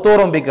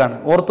ഓർത്തോറോംബിക് ആണ്.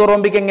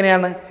 ഓർത്തോറോംബിക്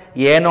എങ്ങനെയാണ്?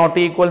 A not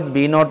equals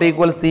B not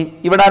equal C.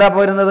 ഇവിടെ ആരാ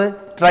പോരുന്നത്?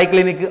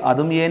 ട്രൈക്ലിനിക്,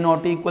 അതും A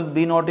not equals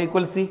B not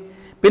equal C.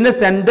 പിന്നെ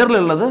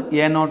സെന്ററിലുള്ളത്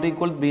A not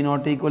equals B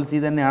not equal C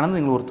തന്നെയാണെന്ന്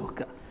നിങ്ങൾ ഓർത്ത്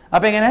വെക്കുക.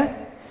 അപ്പം എങ്ങനെ?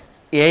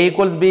 A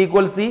equals B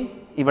equal C,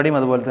 ഇവിടെയും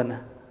അതുപോലെ തന്നെ.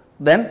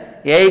 Then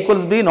A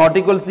equals B not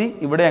equal C,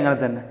 ഇവിടെ അങ്ങനെ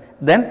തന്നെ.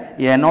 Then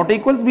A not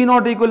equals B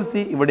not equal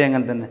C, ഇവിടെ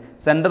അങ്ങനെ തന്നെ.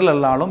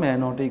 സെൻറ്ററിലുള്ള ആളും A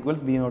not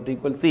equals B not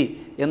equal C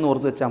എന്ന്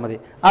ഓർത്ത് വെച്ചാൽ മതി.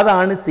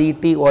 അതാണ്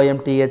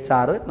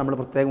CTOMTHR നമ്മൾ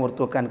പ്രത്യേകം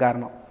ഓർത്ത് വെക്കാൻ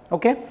കാരണം.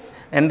 ഓക്കെ,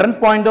 എൻട്രൻസ്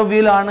പോയിന്റ് ഓഫ്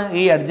വ്യൂവിലാണ്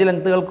ഈ എഡ്ജ്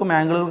ലെങ്ത്തുകൾക്കും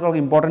ആംഗിളുകൾക്കും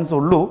ഇമ്പോർട്ടൻസ്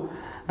ഉള്ളൂ.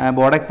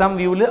 ബോർഡ് എക്സാം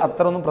വ്യൂവിൽ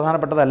അത്ര ഒന്നും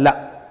പ്രധാനപ്പെട്ടതല്ല.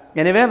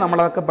 എനിവേ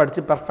നമ്മളതൊക്കെ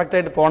പഠിച്ച് പെർഫെക്റ്റ്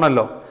ആയിട്ട്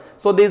പോകണമല്ലോ.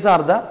 So these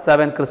are the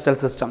 7 crystal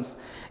systems.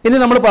 ഇനി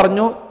നമ്മൾ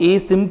പറഞ്ഞു ഈ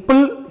സിമ്പിൾ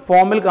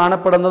ഫോമിൽ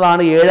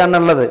കാണപ്പെടുന്നതാണ് 7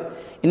 എണ്ണുള്ളത്.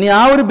 ഇനി ആ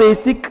ഒരു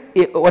ബേസിക്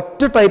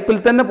ഒറ്റ ടൈപ്പിൽ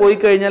തന്നെ പോയി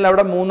കഴിഞ്ഞാൽ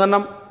അവിടെ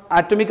 3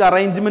 ആറ്റോമിക്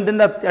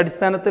അറേഞ്ച്മെന്റിന്റെ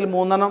അടിസ്ഥാനത്തിൽ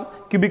 3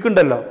 ക്യൂബിക്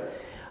ഉണ്ടല്ലോ.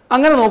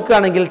 അങ്ങനെ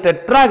നോക്കുകയാണെങ്കിൽ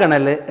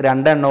ടെട്രാഗണൽ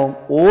 2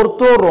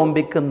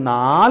 ഓർത്തോറോംബിക്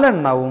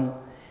 4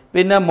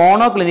 പിന്നെ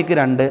മോണോക്ലിനിക്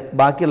 2,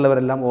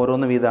 ബാക്കിയുള്ളവരെല്ലാം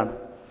ഓരോന്ന് വീതമാണ്.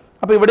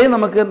 അപ്പോൾ ഇവിടെയും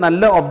നമുക്ക്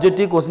നല്ല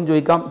ഒബ്ജക്റ്റീവ് ക്വസ്റ്റ്യൻ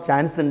ചോദിക്കാൻ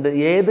ചാൻസ് ഉണ്ട്.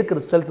 ഏത്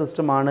ക്രിസ്റ്റൽ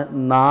സിസ്റ്റമാണ്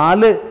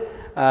 4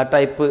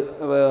 ടൈപ്പ്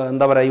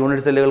എന്താ പറയുക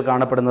യൂണിറ്റ് സെല്ലുകൾ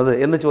കാണപ്പെടുന്നത്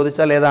എന്ന്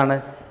ചോദിച്ചാൽ ഏതാണ്?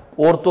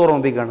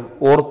 ഓർത്തോറോംബിക് ആണ്.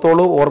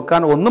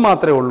 ഓർക്കാൻ ഒന്ന്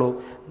മാത്രമേ ഉള്ളൂ,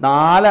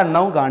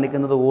 4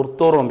 കാണിക്കുന്നത്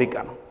ഓർത്തോറോംബിക്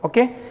ആണ്.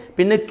 ഓക്കെ,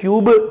 പിന്നെ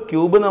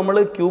ക്യൂബ് നമ്മൾ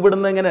ക്യൂബ്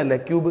ഇടുന്നത് എങ്ങനെയല്ലേ?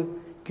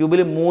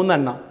 ക്യൂബിൽ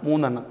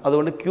 3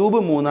 അതുകൊണ്ട് ക്യൂബ്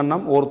 3,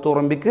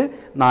 ഓർത്തോറോംബിക്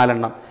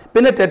 4.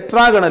 പിന്നെ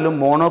ടെട്രാഗണലും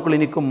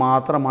മോണോക്ലിനിക്കും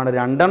മാത്രമാണ്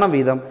 2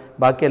 വീതം,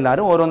 ബാക്കി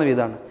എല്ലാവരും ഓരോന്ന്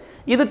വീതമാണ്.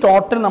 ഇത്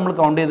ടോട്ടൽ നമ്മൾ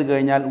കൗണ്ട് ചെയ്ത്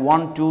കഴിഞ്ഞാൽ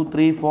 1 2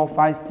 3 4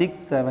 5 6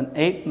 7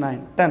 8 9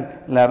 10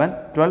 11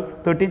 12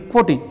 13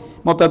 14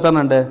 മൊത്തം എത്ര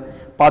ഉണ്ട്?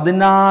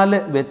 14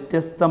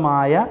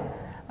 വ്യത്യസ്തമായ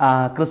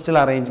ക്രിസ്റ്റൽ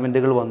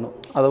അറേഞ്ച്മെൻറ്റുകൾ വന്നു.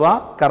 അഥവാ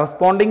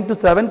corresponding to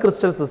 7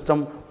 crystal system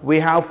we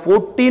have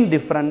 14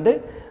 different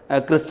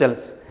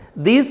crystals.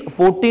 These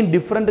 14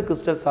 different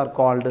crystals are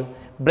called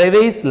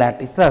Bravais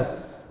lattices.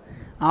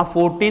 ആ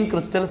 14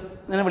 crystals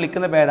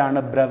വിളിക്കുന്ന പേരാണ്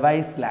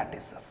Bravais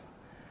lattices.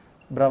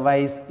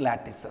 Bravais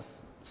lattices.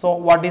 So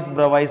what is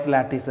Bravais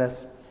lattices?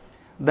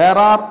 There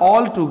are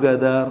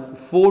altogether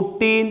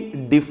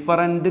 14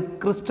 different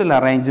crystal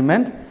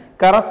arrangement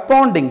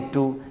corresponding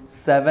to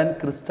 7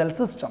 crystal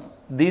system.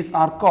 These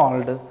are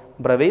called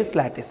Bravais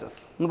lattices.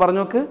 എന്ന്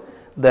പറഞ്ഞു നോക്ക്.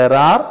 There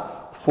are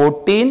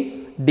 14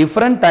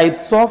 different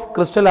types of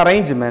crystal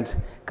arrangement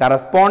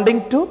corresponding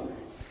to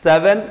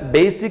 7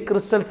 basic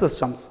crystal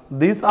systems.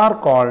 These are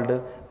called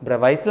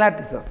Bravais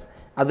lattices.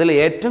 അതിൽ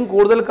ഏറ്റവും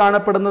കൂടുതൽ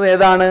കാണപ്പെടുന്നത്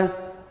ഏതാണ്?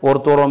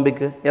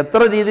 Orthorhombic. എത്ര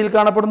രീതിയിൽ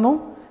കാണപ്പെടുന്നു?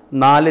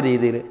 4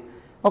 രീതിയിൽ.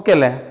 ഓക്കെ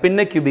അല്ലേ?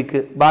 പിന്നെ ക്യൂബിക്.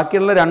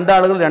 ബാക്കിയുള്ള 2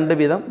 ആളുകൾ 2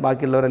 വീതം,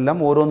 ബാക്കിയുള്ളവരെല്ലാം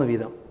ഓരോന്ന്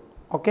വീതം.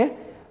 Okay,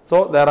 so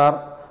there are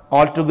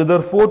all together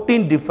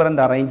 14 different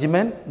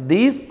arrangement.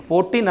 These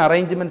 14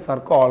 arrangements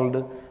are called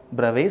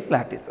Bravais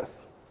lattices.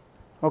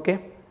 Okay,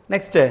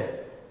 next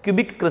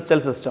cubic crystal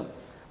system.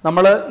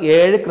 നമ്മൾ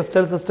 7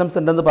 ക്രിസ്റ്റൽ സിസ്റ്റംസ്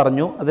ഉണ്ടെന്ന്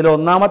പറഞ്ഞു. അതിൽ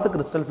ഒന്നാമത്തെ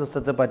ക്രിസ്റ്റൽ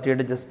സിസ്റ്റത്തെ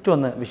പറ്റിയിട്ട് ജസ്റ്റ്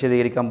ഒന്ന്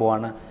വിശദീകരിക്കാൻ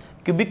പോവാണ്.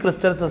 ക്യൂബിക്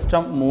ക്രിസ്റ്റൽ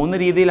സിസ്റ്റം 3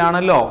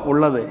 രീതിയിലാണല്ലോ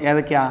ഉള്ളത്.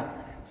 ഏതൊക്കെയാ?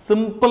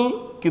 സിമ്പിൾ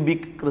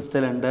ക്യൂബിക്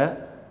ക്രിസ്റ്റൽ ഉണ്ട്,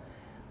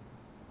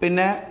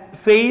 പിന്നെ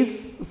ഫേസ്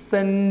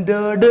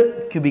സെൻറ്റേർഡ്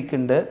ക്യൂബിക്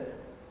ഉണ്ട്,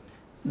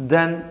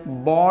 ദെൻ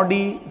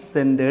ബോഡി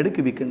സെൻറ്റേർഡ്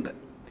ക്യൂബിക് ഉണ്ട്.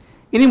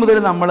 ഇനി മുതൽ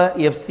നമ്മൾ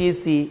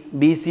FCC,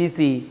 BCC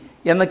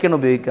എന്നൊക്കെയാണ്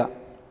ഉപയോഗിക്കുക.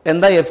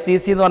 എന്താ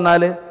FCC എന്ന്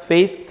പറഞ്ഞാൽ?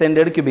 Face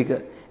centred cubic.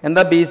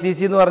 എന്താ BCC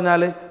എന്ന്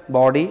പറഞ്ഞാൽ?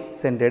 Body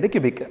centred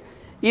cubic.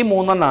 ഈ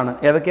 3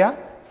 ഏതൊക്കെയാ?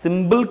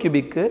 Simple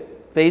cubic,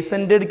 face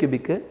centred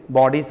cubic,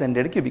 body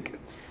centred cubic.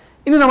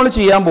 ഇനി നമ്മൾ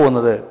ചെയ്യാൻ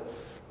പോകുന്നത്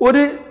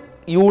ഒരു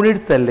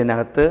യൂണിറ്റ്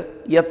സെല്ലിനകത്ത്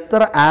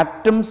എത്ര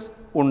ആറ്റംസ്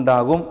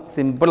ഉണ്ടാകും?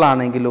 സിമ്പിൾ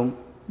ആണെങ്കിലും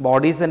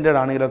ബോഡി സെൻറ്റേഡ്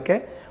ആണെങ്കിലൊക്കെ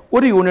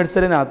ഒരു യൂണിറ്റ്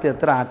സെല്ലിനകത്ത്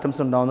എത്ര ആറ്റംസ്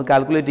ഉണ്ടാകുമെന്ന്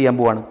കാൽക്കുലേറ്റ് ചെയ്യാൻ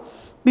പോവാണ്.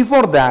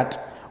 ബിഫോർ ദാറ്റ്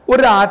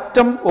ഒരു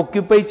ആറ്റം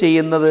ഒക്യുപ്പൈ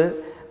ചെയ്യുന്നത്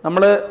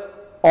നമ്മൾ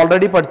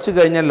ഓൾറെഡി പഠിച്ചു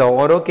കഴിഞ്ഞല്ലോ.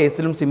 ഓരോ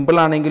കേസിലും സിമ്പിൾ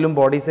ആണെങ്കിലും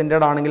ബോഡി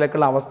സെൻറ്റേഡ് ആണെങ്കിലൊക്കെ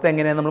ഉള്ള അവസ്ഥ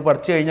എങ്ങനെയാണ് നമ്മൾ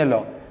പഠിച്ചു കഴിഞ്ഞല്ലോ.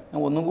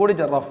 ഞാൻ ഒന്നും കൂടി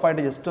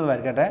റഫായിട്ട് ജസ്റ്റ് ഒന്ന്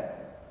വരയ്ക്കട്ടെ.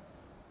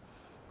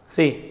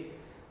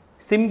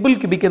 സിമ്പിൾ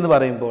ക്യൂബിക് എന്ന്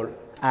പറയുമ്പോൾ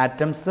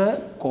ആറ്റംസ്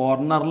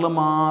കോർണറിൽ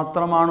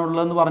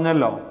മാത്രമാണുള്ളതെന്ന്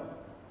പറഞ്ഞല്ലോ.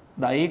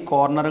 ഈ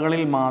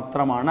കോർണറുകളിൽ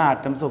മാത്രമാണ്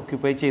ആറ്റംസ്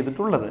ഒക്യുപ്പൈ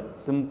ചെയ്തിട്ടുള്ളത്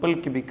സിമ്പിൾ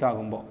ക്യൂബിക്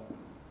ആകുമ്പോൾ.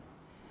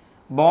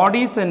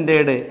 ബോഡി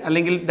സെൻറ്റേഡ്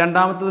അല്ലെങ്കിൽ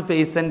രണ്ടാമത്തത്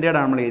ഫേസ് സെൻറ്റേഡ്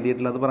ആണ് നമ്മൾ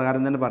എഴുതിയിട്ടുള്ളത്.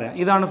 പ്രകാരം തന്നെ പറയാം.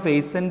 ഇതാണ്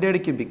ഫേസ് സെൻറ്റേഡ്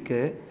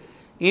ക്യൂബിക്.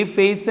 ഈ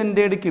ഫേസ്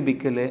സെൻറ്റേഡ്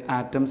ക്യൂബിക്കിൽ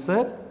ആറ്റംസ്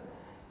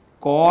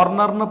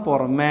കോർണറിന്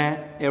പുറമെ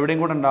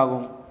എവിടെയും കൂടെ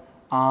ഉണ്ടാകും,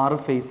 6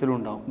 ഫേസിലും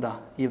ഉണ്ടാവും.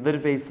 ഇതൊരു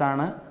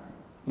ഫേസാണ്,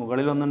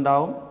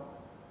 മുകളിലൊന്നുണ്ടാവും,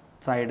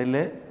 സൈഡിൽ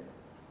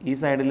ഈ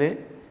സൈഡിൽ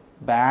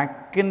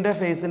ബാക്കിൻ്റെ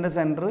ഫേസിൻ്റെ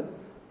സെൻറ്റർ,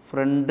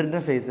 ഫ്രണ്ടിൻ്റെ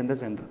ഫേസിൻ്റെ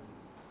സെൻറ്റർ.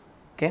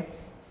 ഓക്കെ,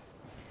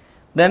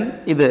 ദെൻ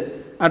ഇത്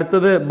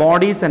അടുത്തത്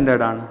ബോഡി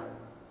സെൻറ്റേഡ് ആണ്.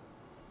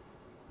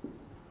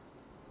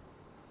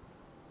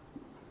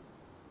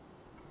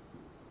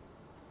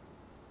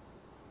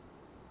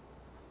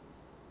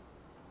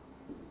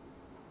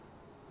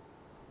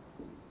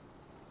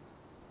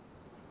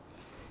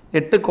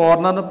 എട്ട്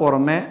കോർണറിന്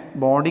പുറമെ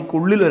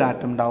ബോഡിക്കുള്ളിൽ ഒരു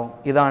ആറ്റം ഉണ്ടാവും.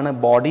 ഇതാണ്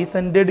ബോഡി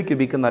സെൻറ്റേഡ്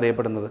ക്യൂബിക്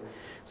എന്നറിയപ്പെടുന്നത്.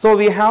 So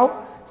we have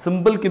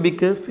simple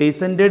cubic, face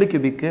centered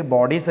cubic,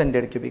 body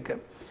centered cubic.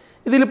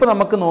 ഇതിലിപ്പോൾ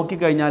നമുക്ക്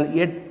നോക്കിക്കഴിഞ്ഞാൽ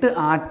 8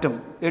 ആറ്റം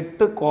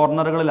 8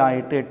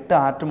 കോർണറുകളിലായിട്ട് 8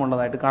 ആറ്റം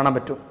ഉള്ളതായിട്ട് കാണാൻ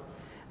പറ്റും.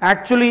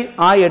 ആക്ച്വലി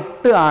ആ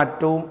 8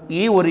 ആറ്റവും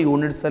ഈ ഒരു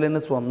യൂണിറ്റ്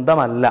സെല്ലിന്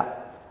സ്വന്തമല്ല.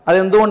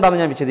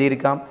 അതെന്തുകൊണ്ടാണെന്ന് ഞാൻ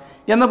വിശദീകരിക്കാം.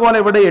 എന്ന പോലെ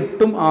ഇവിടെ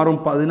 8ഉം 6ഉം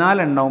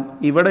 14 എണ്ണവും,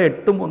 ഇവിടെ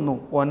 8ഉം 1ഉം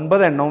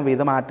 9 എണ്ണവും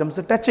വീതം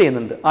ആറ്റംസ് ടച്ച്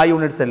ചെയ്യുന്നുണ്ട് ആ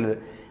യൂണിറ്റ് സെല്ലിൽ.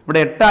 ഇവിടെ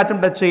 8 ആറ്റം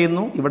ടച്ച്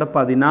ചെയ്യുന്നു, ഇവിടെ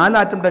 14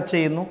 ആറ്റം ടച്ച്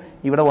ചെയ്യുന്നു,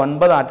 ഇവിടെ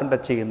 9 ആറ്റം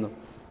ടച്ച് ചെയ്യുന്നു.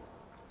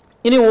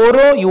 ഇനി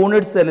ഓരോ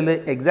യൂണിറ്റ് സെല്ലിൽ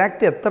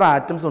എക്സാക്റ്റ് എത്ര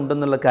ആറ്റംസ്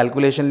ഉണ്ടെന്നുള്ള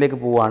കാൽക്കുലേഷനിലേക്ക്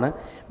പോവുകയാണ്.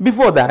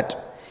 ബിഫോർ ദാറ്റ്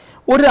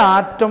ഒരു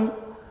ആറ്റം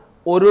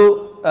ഒരു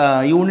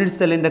യൂണിറ്റ്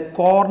സെല്ലിൻ്റെ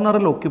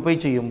കോർണറിൽ ഒക്യുപ്പൈ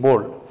ചെയ്യുമ്പോൾ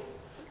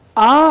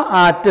ആ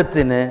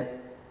ആറ്റത്തിന്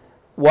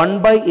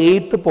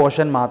 1/8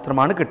 പോർഷൻ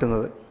മാത്രമാണ്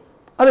കിട്ടുന്നത്.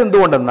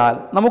 അതെന്തുകൊണ്ടെന്നാൽ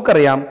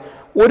നമുക്കറിയാം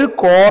ഒരു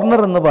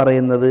കോർണർ എന്ന്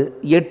പറയുന്നത്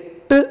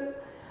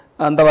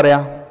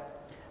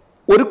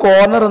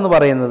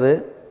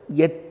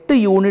 8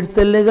 യൂണിറ്റ്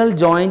സെല്ലുകൾ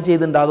ജോയിൻ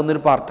ചെയ്തുണ്ടാകുന്ന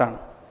ഒരു പാർട്ടാണ്.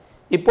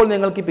 ഇപ്പോൾ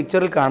നിങ്ങൾക്ക് ഈ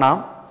പിക്ചറിൽ കാണാം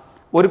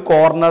ഒരു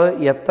കോർണർ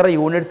എത്ര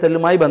യൂണിറ്റ്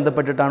സെല്ലുമായി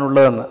ബന്ധപ്പെട്ടിട്ടാണ്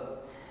ഉള്ളതെന്ന്.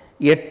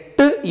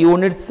 8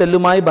 യൂണിറ്റ്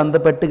സെല്ലുമായി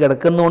ബന്ധപ്പെട്ട്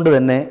കിടക്കുന്നതുകൊണ്ട്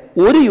തന്നെ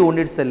ഒരു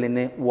യൂണിറ്റ്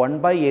സെല്ലിന്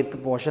 1/8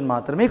 പോർഷൻ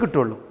മാത്രമേ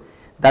കിട്ടുള്ളൂ.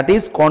 That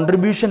is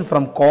contribution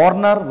from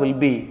corner will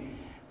be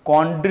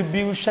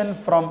contribution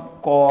from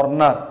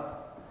corner.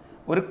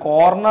 ഒരു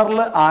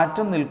കോർണറിൽ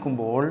ആറ്റം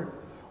നിൽക്കുമ്പോൾ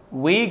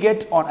we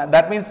get on,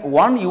 that means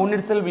one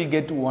unit cell will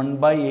get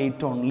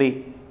 1/8 only.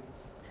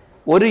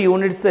 ഒരു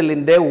യൂണിറ്റ്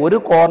സെല്ലിൻ്റെ ഒരു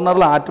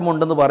കോർണറിൽ ആറ്റം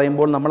ഉണ്ടെന്ന്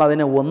പറയുമ്പോൾ നമ്മൾ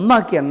അതിനെ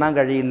ഒന്നാക്കി എണ്ണാൻ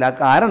കഴിയില്ല.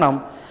 കാരണം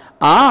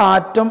ആ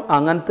ആറ്റം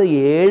അങ്ങനത്തെ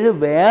 7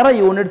 വേറെ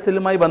യൂണിറ്റ്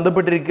സെല്ലുമായി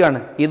ബന്ധപ്പെട്ടിരിക്കുകയാണ്,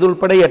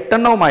 ഇതുൾപ്പെടെ 8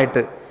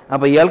 എണ്ണവുമായിട്ട്.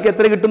 അപ്പോൾ ഇയാൾക്ക്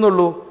എത്ര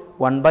കിട്ടുന്നുള്ളൂ?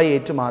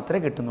 1/8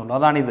 മാത്രമേ കിട്ടുന്നുള്ളൂ.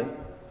 അതാണിത്.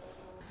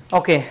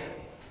 ഓക്കെ,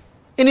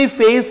 ഇനി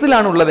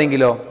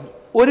ഫേസിലാണുള്ളതെങ്കിലോ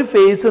ഒരു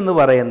ഫേസ് എന്ന്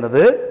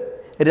പറയുന്നത്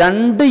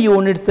 2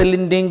 യൂണിറ്റ്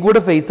സെല്ലിൻ്റെയും കൂടെ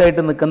ഫേസ്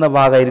ആയിട്ട് നിൽക്കുന്ന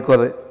ഭാഗമായിരിക്കും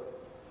അത്.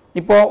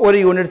 ഇപ്പോൾ ഒരു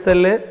യൂണിറ്റ്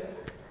സെല്ല്,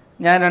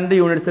 ഞാൻ 2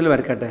 യൂണിറ്റ് സെല്ല്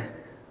വരക്കട്ടെ.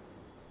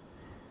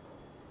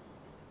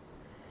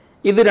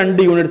 ഇത്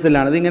 2 യൂണിറ്റ്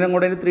സെല്ലാണ്. ഇതിങ്ങനെ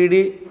കൂടെ 3D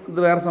ഇത്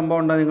വേറെ സംഭവം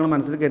ഉണ്ടോ നിങ്ങൾ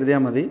മനസ്സിൽ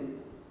കരുതിയാൽ മതി.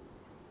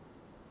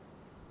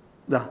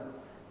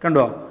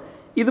 കണ്ടോ,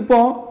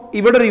 ഇതിപ്പോൾ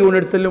ഇവിടെ ഒരു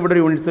യൂണിറ്റ് സെല്ലും ഇവിടെ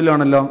ഒരു യൂണിറ്റ് സെല്ലും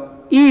ആണല്ലോ.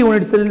 ഈ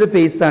യൂണിറ്റ് സെല്ലിൻ്റെ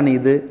ഫേസാണ്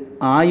ഇത്,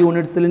 ആ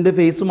യൂണിറ്റ് സെല്ലിൻ്റെ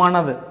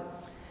ഫേസുമാണത്.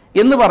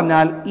 എന്ന്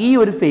പറഞ്ഞാൽ ഈ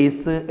ഒരു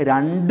ഫേസ്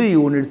 2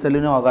 യൂണിറ്റ്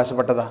സെല്ലിനും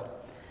അവകാശപ്പെട്ടതാണ്.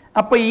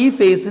 അപ്പോൾ ഈ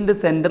ഫേസിൻ്റെ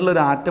സെൻറ്ററിൽ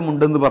ഒരു ആറ്റം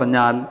ഉണ്ടെന്ന്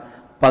പറഞ്ഞാൽ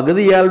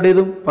പകുതി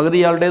ഇയാളുടേതും പകുതി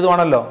ഇയാളുടേതും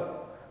ആണല്ലോ.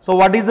 So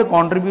what is the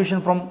contribution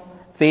from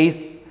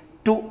face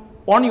to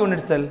 1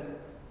 unit cell?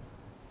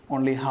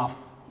 Only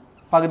half,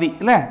 പകുതി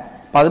അല്ലേ?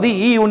 പകുതി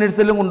ഈ യൂണിറ്റ്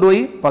സെല്ലും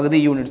കൊണ്ടുപോയി പകുതി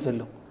ഈ യൂണിറ്റ്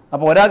സെല്ലും.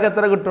 അപ്പോൾ ഒരാൾക്ക്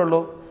എത്ര കിട്ടുള്ളൂ?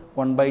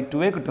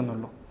 1/2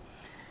 കിട്ടുന്നുള്ളൂ.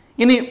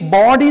 ഇനി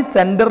ബോഡി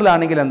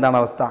സെൻറ്ററിലാണെങ്കിൽ എന്താണ്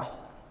അവസ്ഥ?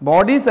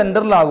 ബോഡി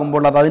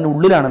സെൻറ്ററിലാകുമ്പോൾ അത്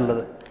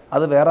അതിനുള്ളിലാണുള്ളത്,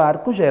 അത് വേറെ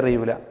ആർക്കും ഷെയർ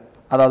ചെയ്യൂല,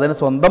 അത് അതിന്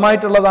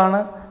സ്വന്തമായിട്ടുള്ളതാണ്.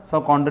 സോ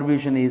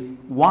കോൺട്രിബ്യൂഷൻ ഈസ്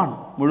 1,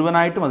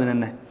 മുഴുവനായിട്ടും അതിന്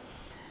തന്നെ.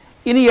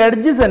 ഇനി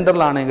എഡ്ജ്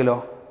സെൻറ്ററിലാണെങ്കിലോ,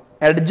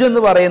 എഡ്ജ്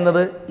എന്ന്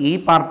പറയുന്നത് ഈ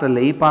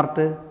പാർട്ടല്ലേ,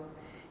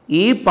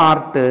 ഈ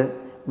പാർട്ട്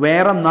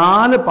വേറെ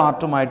 4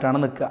 പാർട്ടുമായിട്ടാണ്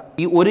നിൽക്കുക.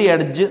 ഈ ഒരു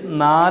എഡ്ജ്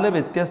 4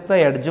 വ്യത്യസ്ത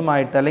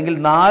എഡ്ജുമായിട്ട്, അല്ലെങ്കിൽ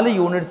 4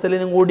 യൂണിറ്റ്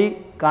സെല്ലിനും കൂടി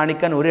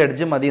കാണിക്കാൻ ഒരു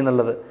എഡ്ജ് മതി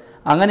എന്നുള്ളത്.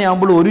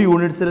 അങ്ങനെയാകുമ്പോൾ ഒരു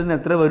യൂണിറ്റ് സെല്ലിന്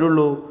എത്ര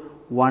വരുള്ളൂ?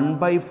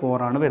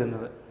 1/4 ആണ്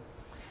വരുന്നത്.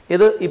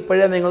 ഇത്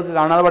ഇപ്പോഴേ നിങ്ങൾക്ക്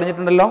കാണാതെ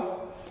പഠിച്ചിട്ടുണ്ടല്ലോ.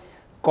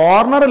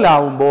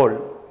 കോർണറിലാവുമ്പോൾ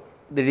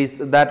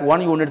that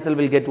 1 unit cell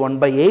will get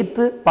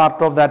 1/8 part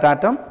of that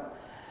atom,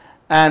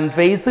 and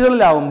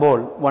ഫേസുകളിലാവുമ്പോൾ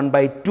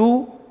 1/2,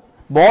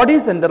 body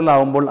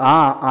സെൻറ്ററിലാവുമ്പോൾ ആ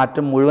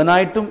ആറ്റം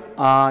മുഴുവനായിട്ടും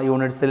ആ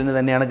യൂണിറ്റ് സെല്ലിന്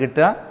തന്നെയാണ്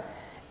കിട്ടുക.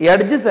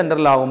 എഡ്ജ്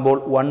സെൻറ്ററിലാവുമ്പോൾ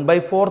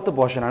 1/4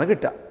 പോർഷനാണ്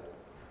കിട്ടുക.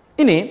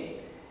 ഇനി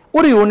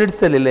ഒരു യൂണിറ്റ്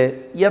സെല്ലിൽ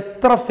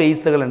എത്ര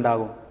ഫേസുകൾ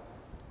ഉണ്ടാകും?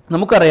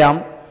 നമുക്കറിയാം,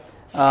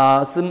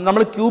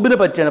 നമ്മൾ ക്യൂബിനെ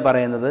പറ്റിയാണ്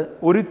പറയുന്നത്.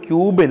 ഒരു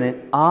ക്യൂബിന്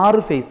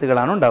 6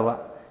 ഫേസുകളാണ് ഉണ്ടാവുക.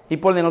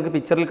 ഇപ്പോൾ നിങ്ങൾക്ക്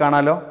പിക്ചറിൽ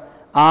കാണാമല്ലോ,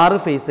 6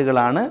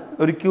 ഫേസുകളാണ്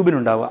ഒരു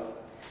ക്യൂബിനുണ്ടാവുക.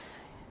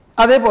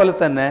 അതേപോലെ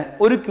തന്നെ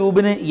ഒരു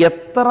ക്യൂബിന്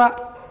എത്ര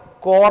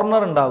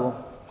കോർണർ ഉണ്ടാകും?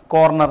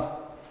 കോർണർ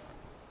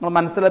നമ്മൾ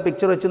മനസ്സിലായ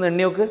പിക്ചർ വെച്ചൊന്ന്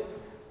എണ്ണി നോക്ക്.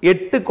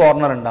 8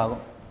 കോർണർ ഉണ്ടാകും.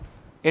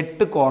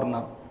 8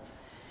 കോർണർ.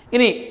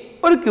 ഇനി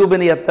ഒരു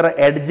ക്യൂബിന് എത്ര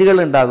എഡ്ജുകൾ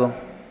ഉണ്ടാകും?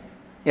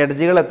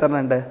 എഡ്ജുകൾ എത്ര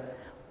ഉണ്ട്?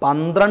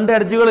 12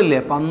 എഡ്ജുകളില്ലേ?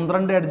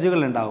 12 എഡ്ജുകൾ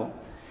ഉണ്ടാകും.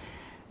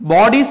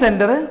 ബോഡി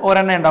സെൻറ്റർ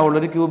ഒരെണ്ണം ഉണ്ടാവുള്ളൂ.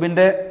 ഒരു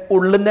ക്യൂബിൻ്റെ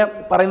ഉള്ളിൻ്റെ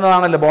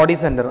പറയുന്നതാണല്ലോ ബോഡി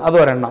സെൻറ്റർ, അത്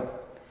ഒരെണ്ണം.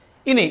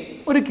 ഇനി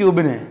ഒരു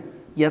ക്യൂബിന്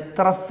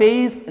എത്ര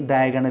ഫേസ്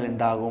ഡയഗണൽ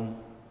ഉണ്ടാകും?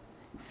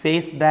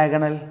 Face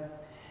diagonal.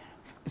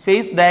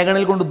 ഫേസ്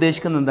ഡയഗണൽ കൊണ്ട്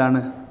ഉദ്ദേശിക്കുന്നത്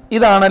എന്താണ്?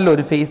 ഇതാണല്ലോ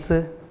ഒരു ഫേസ്.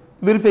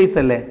 ഇതൊരു ഫേസ്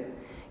അല്ലേ?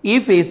 ഈ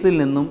ഫേസിൽ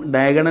നിന്നും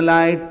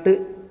ഡയഗണലായിട്ട്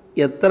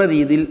എത്ര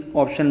രീതിയിൽ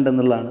ഓപ്ഷൻ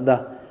ഉണ്ടെന്നുള്ളതാണ്. ഇതാ,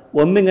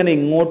 ഒന്നിങ്ങനെ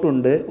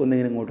ഇങ്ങോട്ടുണ്ട്,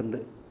 ഒന്നിങ്ങനെ ഇങ്ങോട്ടുണ്ട്.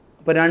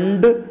 അപ്പോൾ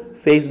 2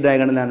 ഫേസ്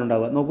ഡയഗണലാണ്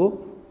ഉണ്ടാവുക. നോക്കൂ,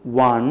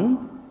 1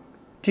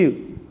 2.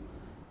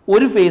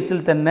 ഒരു ഫേസിൽ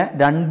തന്നെ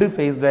 2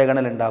 ഫേസ്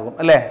ഡയഗണൽ ഉണ്ടാകും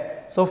അല്ലേ?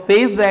 സോ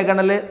ഫേസ്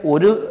ഡയഗണൽ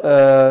ഒരു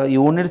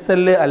യൂണിറ്റ്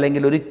സെല്ല്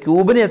അല്ലെങ്കിൽ ഒരു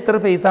ക്യൂബിന് എത്ര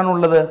ഫേസ്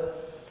ആണുള്ളത്?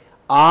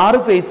 6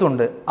 ഫേസ്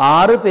ഉണ്ട്.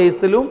 6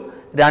 ഫേസിലും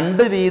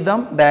 2 വീതം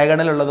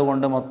ഡയഗണൽ ഉള്ളത്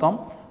കൊണ്ട് മൊത്തം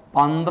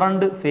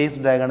 12 ഫേസ്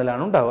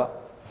ഡയഗണലാണ് ഉണ്ടാവുക.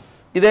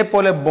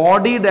 ഇതേപോലെ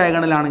ബോഡി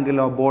ഡയഗണൽ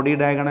ആണെങ്കിലോ, ബോഡി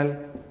ഡയഗണൽ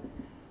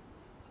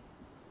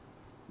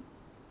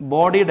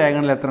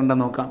എത്ര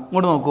ഉണ്ടെന്ന് നോക്കാം.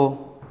 ഇങ്ങോട്ട് നോക്കൂ.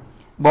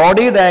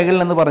 ബോഡി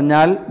ഡയഗണൽ എന്ന്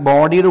പറഞ്ഞാൽ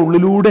ബോഡിയുടെ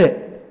ഉള്ളിലൂടെ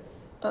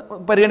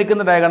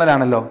പരിഗണിക്കുന്ന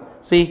ഡയഗണലാണല്ലോ.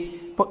 സി,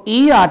 ഇപ്പോൾ ഈ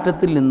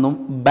ആറ്റത്തിൽ നിന്നും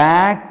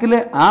ബാക്കിലെ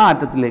ആ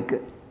ആറ്റത്തിലേക്ക്,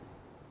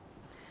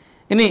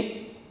 ഇനി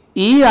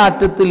ഈ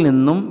ആറ്റത്തിൽ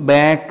നിന്നും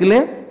ബാക്കിലെ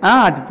ആ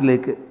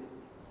ആറ്റത്തിലേക്ക്,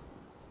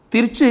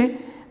 തിരിച്ച്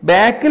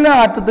ബാക്കിലെ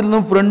ആറ്റത്തിൽ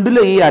നിന്നും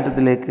ഫ്രണ്ടിലെ ഈ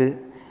ആറ്റത്തിലേക്ക്,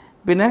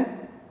 പിന്നെ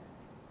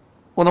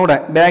ഒന്നുകൂടെ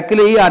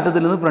ബാക്കിലെ ഈ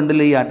ആറ്റത്തിൽ നിന്ന്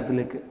ഫ്രണ്ടിലെ ഈ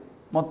ആറ്റത്തിലേക്ക്,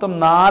 മൊത്തം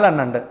 4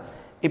 എണ്ണം ഉണ്ട്.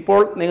 ഇപ്പോൾ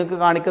നിങ്ങൾക്ക്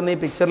കാണിക്കുന്ന ഈ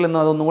പിക്ചറിൽ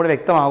നിന്നും അതൊന്നും കൂടി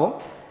വ്യക്തമാകും.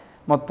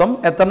 മൊത്തം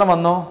എത്ര എണ്ണം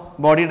വന്നു?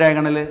 ബോഡി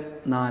ഡയഗണൽ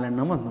 4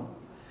 എണ്ണം വന്നു.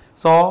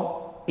 So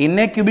in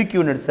A cubic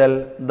unit cell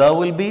there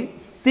will be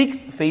 6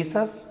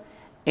 faces,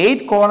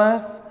 8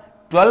 corners,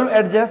 12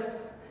 edges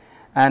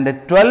and a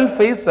 12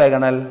 face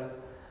diagonal,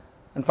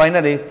 and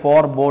finally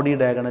 4 body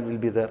diagonal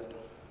will be there.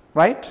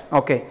 Right?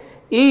 Okay.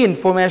 ഈ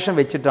ഇൻഫോർമേഷൻ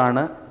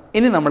വെച്ചിട്ടാണ്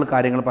ഇനി നമ്മൾ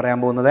കാര്യങ്ങൾ പറയാൻ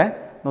പോകുന്നത്.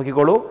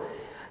 നോക്കിക്കോളൂ.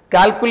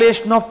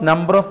 Calculation of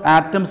number of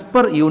atoms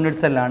per unit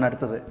cell ആണ്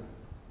അടുത്തത്.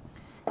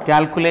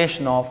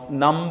 Calculation of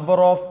number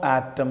of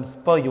atoms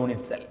per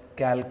unit cell.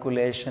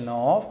 Calculation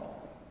of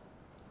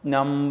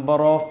number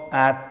of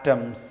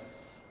atoms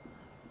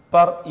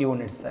per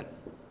unit cell.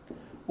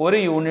 ഒരു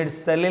യൂണിറ്റ്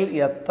സെല്ലിൽ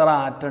എത്ര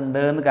ആറ്റം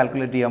ഉണ്ട് എന്ന്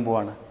കാൽക്കുലേറ്റ് ചെയ്യാൻ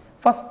പോവാണ്.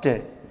 ഫസ്റ്റ്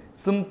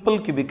സിമ്പിൾ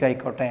ക്യൂബിക്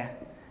ആയിക്കോട്ടെ.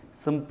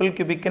 സിമ്പിൾ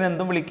ക്യൂബിക്കിനെ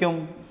എന്തും വിളിക്കും?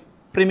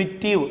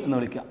 പ്രിമിറ്റീവ് എന്ന്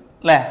വിളിക്കാം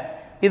അല്ലേ?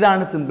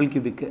 ഇതാണ് സിമ്പിൾ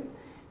ക്യൂബിക്ക്.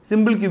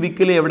 സിമ്പിൾ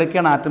ക്യൂബിക്കിൽ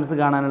എവിടേക്കാണ് ആറ്റംസ്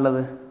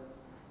കാണാനുള്ളത്?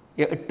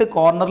 8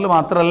 കോർണറിൽ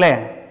മാത്രമല്ലേ?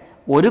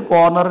 ഒരു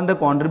കോർണറിൻ്റെ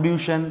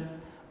കോൺട്രിബ്യൂഷൻ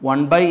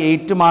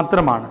 1/8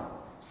 മാത്രമാണ്.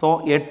 സോ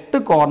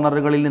 8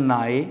 കോർണറുകളിൽ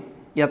നിന്നായി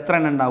എത്ര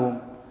എണ്ണം ഉണ്ടാവും?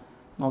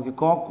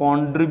 നോക്കിക്കോ.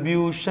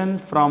 Contribution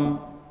from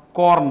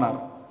corner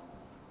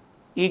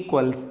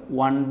equals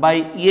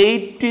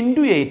 1/8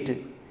 × 8.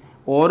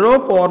 ഓരോ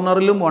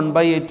കോർണറിലും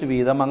 1/8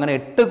 വീതം, അങ്ങനെ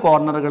 8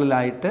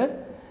 കോർണറുകളിലായിട്ട്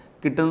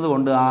കിട്ടുന്നത്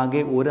കൊണ്ട്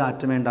ആകെ ഒരു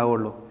ആറ്റമേ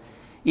ഉണ്ടാവുള്ളൂ.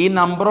 ഈ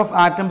number of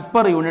atoms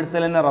per unit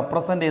സെല്ലിനെ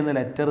റെപ്രസെൻറ്റ് ചെയ്യുന്ന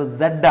ലെറ്റർ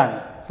Z ആണ്.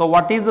 So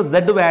what is the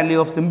Z value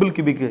of simple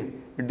cubic?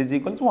 It is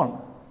equals 1.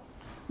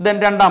 Then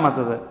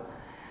രണ്ടാമത്തത്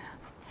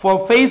ഫോർ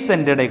ഫേസ്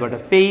സെൻറ്റേഡ് ആയിക്കോട്ടെ.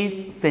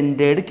 Face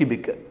centered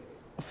cubic.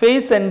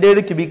 Face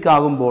centered cubic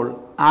ആകുമ്പോൾ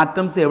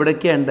ആറ്റംസ്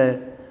എവിടേക്കുണ്ട്?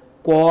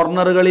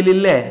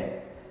 കോർണറുകളിലില്ലേ?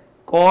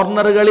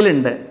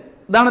 കോർണറുകളിലുണ്ട്.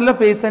 ഇതാണല്ലോ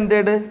face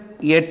centered.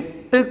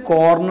 8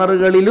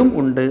 കോർണറുകളിലും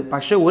ഉണ്ട്.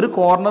 പക്ഷെ ഒരു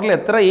കോർണറിൽ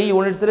എത്ര ഈ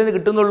യൂണിറ്റ് സെല്ലിന്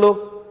കിട്ടുന്നുള്ളൂ?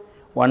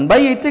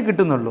 1/8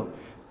 കിട്ടുന്നുള്ളൂ.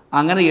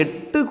 അങ്ങനെ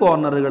 8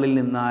 കോർണറുകളിൽ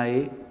നിന്നായി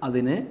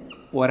അതിന്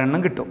ഒരെണ്ണം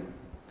കിട്ടും.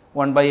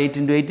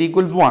 1/8 × 8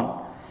 ഈക്വൽസ് 1.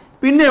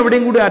 പിന്നെ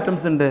എവിടെയും കൂടി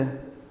ആറ്റംസ് ഉണ്ട്?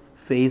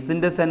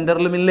 ഫേസിൻ്റെ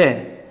സെൻറ്ററിലും ഇല്ലേ?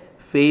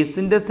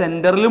 ഫേസിൻ്റെ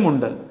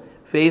സെൻറ്ററിലുമുണ്ട്.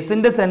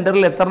 ഫേസിൻ്റെ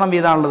സെൻറ്ററിൽ എത്ര എണ്ണം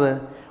വീതമാണുള്ളത്?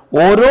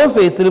 ഓരോ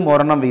ഫേസിലും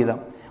ഒരെണ്ണം വീതം.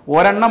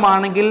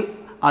 ഒരെണ്ണമാണെങ്കിൽ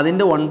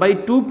അതിൻ്റെ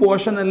 1/2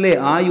 പോർഷൻ അല്ലേ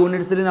ആ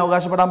യൂണിറ്റ് സെല്ലിന്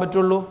അവകാശപ്പെടാൻ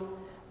പറ്റുള്ളൂ.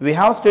 We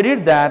have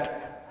studied that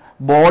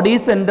body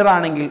centre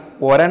ആണെങ്കിൽ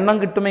ഒരെണ്ണം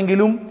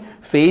കിട്ടുമെങ്കിലും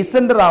ഫേസ്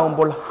സെൻറ്റർ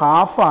ആകുമ്പോൾ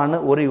ഹാഫാണ്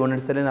ഒരു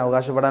യൂണിറ്റ് സെല്ലിന്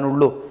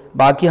അവകാശപ്പെടാനുള്ളൂ.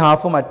 ബാക്കി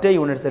ഹാഫ് മറ്റേ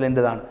യൂണിറ്റ്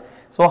സെല്ലിൻ്റെതാണ്.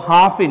 സോ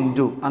ഹാഫ്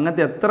ഇൻറ്റു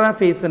അങ്ങനത്തെ എത്ര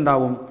ഫേസ്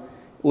ഉണ്ടാവും?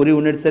 ഒരു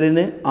യൂണിറ്റ്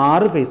സെല്ലിന്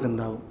 6 ഫേസ്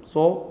ഉണ്ടാവും.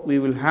 So we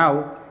will have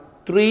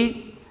 3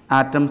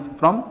 atoms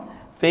from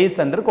face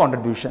centre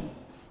contribution.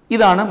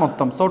 ഇതാണ്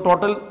മൊത്തം. So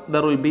total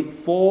there will be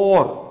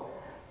 4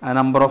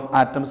 number of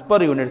atoms per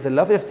unit cell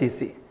of FCC.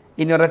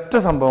 ഇനി ഒരൊറ്റ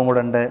സംഭവം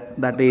കൂടെ ഉണ്ട്.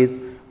 That is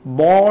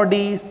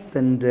body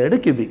centered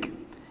cubic.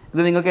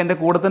 ഇത് നിങ്ങൾക്ക് എൻ്റെ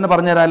കൂടെ തന്നെ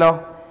പറഞ്ഞു തരാമല്ലോ.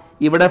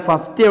 ഇവിടെ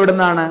ഫസ്റ്റ് എവിടെ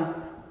നിന്നാണ്?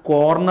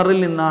 കോർണറിൽ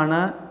നിന്നാണ്.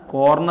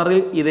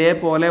 കോർണറിൽ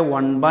ഇതേപോലെ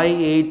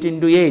 1/8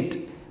 × 8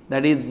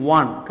 ദാറ്റ് ഈസ്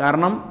 1.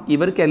 കാരണം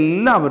ഇവർക്ക്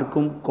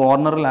എല്ലാവർക്കും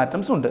കോർണറിൽ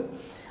ആറ്റംസ് ഉണ്ട്.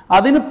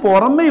 അതിന്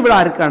പുറമെ ഇവിടെ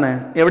ആർക്കാണ്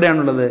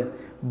എവിടെയാണുള്ളത്?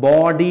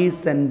 ബോഡി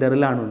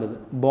സെൻറ്ററിലാണുള്ളത്.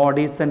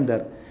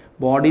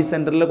 Body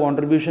സെൻറ്ററിലെ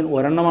contribution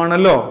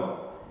ഒരെണ്ണമാണല്ലോ.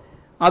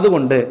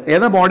 അതുകൊണ്ട്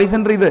ഏതാ ബോഡി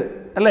സെൻറ്റർ? ഇത്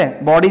അല്ലേ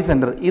ബോഡി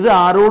സെൻറ്റർ. ഇത്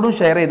ആരോടും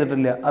ഷെയർ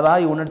ചെയ്തിട്ടില്ല, അത് ആ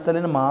യൂണിറ്റ്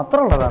സെല്ലിന്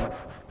മാത്രമുള്ളതാണ്.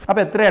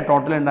 അപ്പോൾ എത്രയാണ്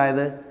ടോട്ടൽ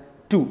ഉണ്ടായത്?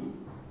 2.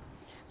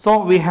 So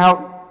we have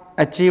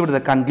achieved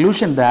the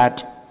conclusion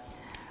that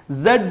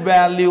Z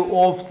value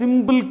of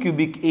simple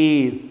cubic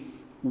is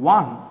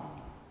 1.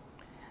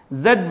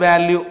 Z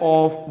value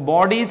of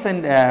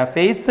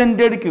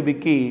face-centered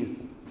cubic is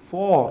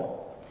 4.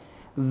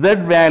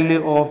 Z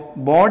value of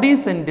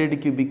body-centered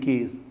cubic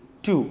is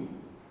 2.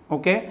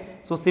 Okay.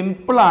 So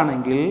simple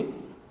ആണെങ്കിൽ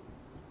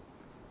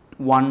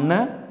 1,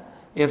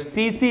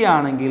 FCC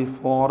ആണെങ്കിൽ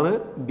 4,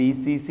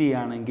 BCC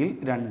ആണെങ്കിൽ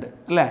 2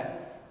 അല്ലേ?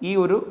 ഈ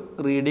ഒരു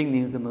reading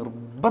നിങ്ങൾക്ക്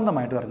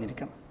നിർബന്ധമായിട്ട്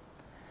അറിഞ്ഞിരിക്കണം.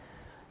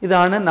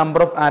 ഇതാണ്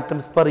number of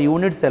atoms per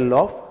unit cell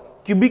of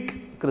cubic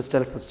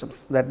crystal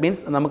systems. That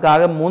means നമുക്ക്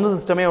ആകെ 3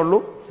 സിസ്റ്റമേ ഉള്ളൂ.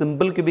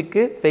 Simple cubic,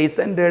 face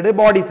centered,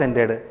 body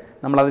centered.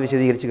 നമ്മളത്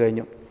വിശദീകരിച്ച്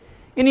കഴിഞ്ഞു.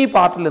 ഇനി ഈ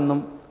പാർട്ടിൽ നിന്നും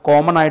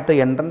കോമൺ ആയിട്ട്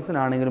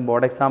എൻട്രൻസിനാണെങ്കിലും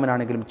ബോർഡ്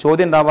എക്സാമിനാണെങ്കിലും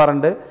ചോദ്യം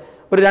ഉണ്ടാവാറുണ്ട്.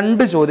 ഒരു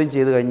 2 ചോദ്യം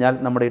ചെയ്ത് കഴിഞ്ഞാൽ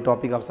നമ്മുടെ ഈ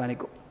ടോപ്പിക്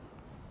അവസാനിക്കും.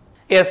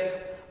 യെസ്,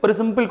 ഒരു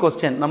സിമ്പിൾ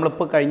ക്വസ്റ്റ്യൻ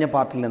നമ്മളിപ്പോൾ കഴിഞ്ഞ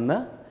പാർട്ടിൽ നിന്ന്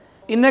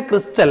in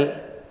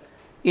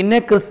a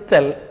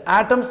crystal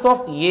atoms of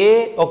A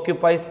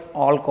occupies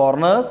all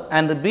corners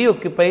and B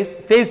occupies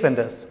face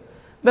centers,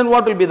 then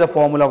what will be the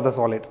formula of the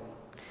solid?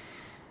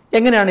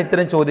 എങ്ങനെയാണ്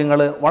ഇത്തരം ചോദ്യങ്ങൾ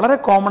വളരെ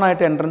കോമൺ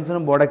ആയിട്ട്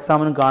എൻട്രൻസിനും ബോർഡ്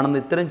എക്സാമിനും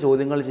കാണുന്ന ഇത്തരം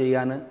ചോദ്യങ്ങൾ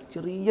ചെയ്യാൻ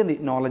ചെറിയ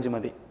നോളജ്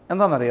മതി.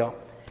 എന്താണെന്നറിയോ?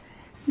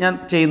 ഞാൻ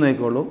ചെയ്യുന്ന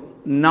നോക്കിക്കോളൂ.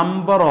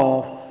 നമ്പർ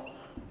ഓഫ്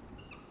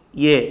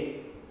എ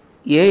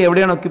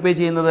എവിടെയാണ് ഒക്യുപ്പൈ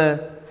ചെയ്യുന്നത്?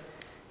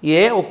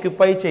 എ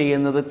ഒക്യുപ്പൈ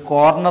ചെയ്യുന്നത്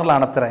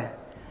കോർണറിലാണ്. അത്ര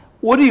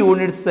ഒരു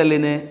യൂണിറ്റ്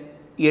സെല്ലിന്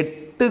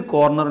 8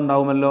 കോർണർ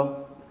ഉണ്ടാവുമല്ലോ.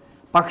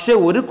 പക്ഷേ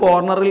ഒരു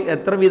കോർണറിൽ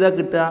എത്ര വീതം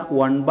കിട്ടുക?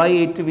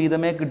 1/8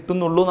 വീതമേ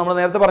കിട്ടുന്നുള്ളൂ. നമ്മൾ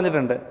നേരത്തെ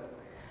പറഞ്ഞിട്ടുണ്ട്.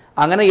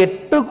 അങ്ങനെ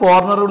 8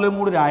 കോർണറുകളും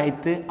കൂടി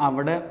ആയിട്ട്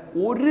അവിടെ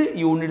ഒരു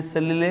യൂണിറ്റ്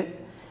സെല്ലിൽ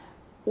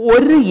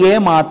ഒരു എ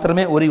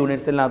മാത്രമേ ഒരു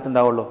യൂണിറ്റ് സെല്ലിനകത്ത്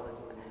ഉണ്ടാവുള്ളൂ.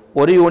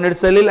 ഒരു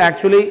യൂണിറ്റ് സെല്ലിൽ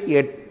ആക്ച്വലി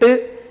 8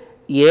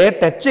 എ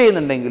ടച്ച്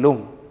ചെയ്യുന്നുണ്ടെങ്കിലും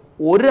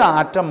ഒരു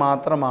ആറ്റം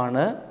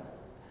മാത്രമാണ്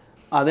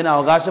അതിന്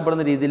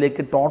അവകാശപ്പെടുന്ന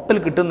രീതിയിലേക്ക് ടോട്ടൽ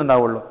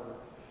കിട്ടുന്നുണ്ടാവുള്ളൂ.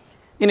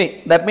 ഇനി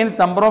that means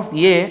number of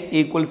A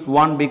equals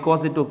 1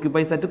 because it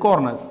occupies that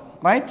corners,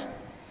 right?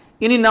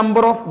 ഇനി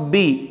number of B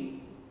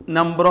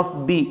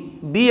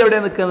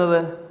എവിടെയാണ്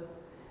നിൽക്കുന്നത്?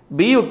 B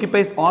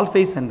occupies all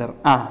face center.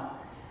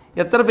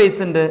 എത്ര ഫേസ്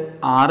ഉണ്ട്?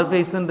 6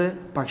 ഫേസ് ഉണ്ട്.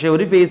 പക്ഷെ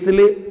ഒരു ഫേസിൽ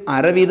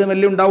അര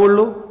വീതമല്ലേ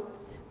ഉണ്ടാവുള്ളൂ.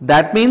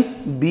 ദാറ്റ് മീൻസ്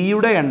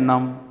ബിയുടെ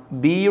എണ്ണം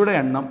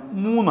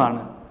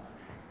 3ആണ്.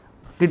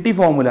 കിട്ടി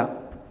ഫോർമുല.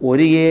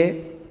 ഒരു A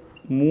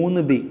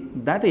 3 B,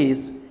 that is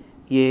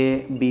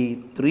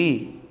AB3.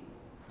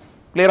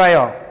 Clear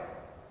ആയോ?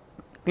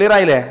 ക്ലിയർ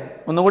ആയില്ലേ?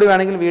 ഒന്നുകൂടി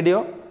വേണമെങ്കിൽ വീഡിയോ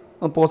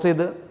പോസ്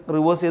ചെയ്ത്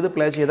റിവേഴ്സ് ചെയ്ത്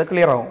പ്ലേ ചെയ്ത്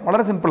ക്ലിയർ ആവും.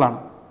 വളരെ സിമ്പിളാണ്.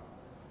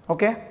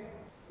 ഓക്കെ,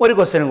 ഒരു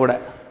ക്വസ്റ്റ്യനും കൂടെ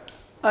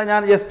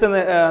ഞാൻ ജസ്റ്റ്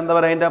എന്താ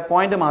പറയുക അതിൻ്റെ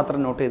പോയിന്റ് മാത്രം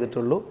നോട്ട്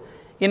ചെയ്തിട്ടുള്ളൂ.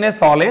 In A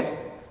solid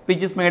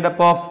which is made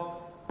up of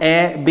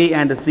A, B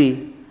and C,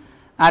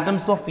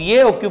 atoms of A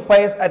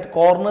occupies at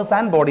corners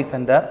and body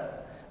center,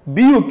 B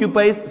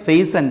occupies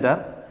face center,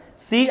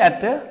 C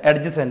at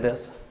edge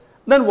centers.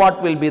 Then what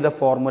will be the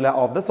formula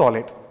of the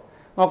solid?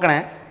 നോക്കണേ,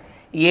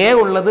 A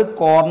ഉള്ളത്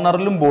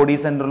കോർണറിലും body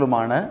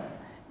സെൻറ്ററിലുമാണ്,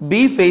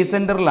 B face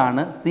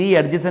സെൻറ്ററിലാണ്, C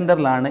edge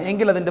സെൻറ്ററിലാണ്.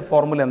 എങ്കിൽ അതിൻ്റെ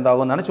formula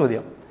എന്താകും എന്നാണ്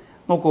ചോദ്യം.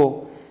 നോക്കൂ,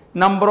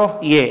 number of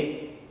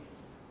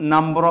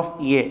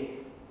A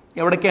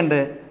എവിടേക്കുണ്ട്?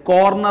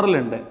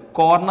 കോർണറിലുണ്ട്.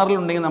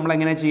 കോർണറിലുണ്ടെങ്കിൽ നമ്മൾ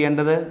എങ്ങനെയാണ്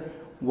ചെയ്യേണ്ടത്?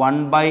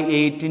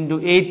 1/8 ×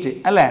 8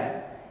 അല്ലേ?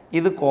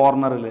 ഇത്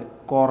കോർണർ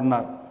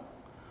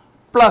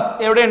പ്ലസ്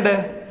എവിടെയുണ്ട്?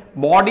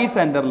 ബോഡി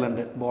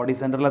സെൻറ്ററിലുണ്ട്. ബോഡി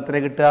സെൻറ്ററിൽ എത്ര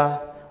കിട്ടുക?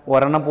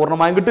 ഒരെണ്ണം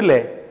പൂർണ്ണമായും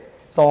കിട്ടില്ലേ?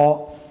 So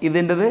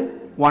ഇതിൻ്റെത്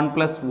 1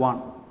 + 1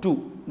 2.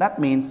 That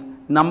means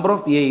number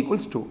of A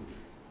equals 2.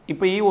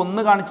 ഇപ്പോൾ ഈ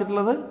 1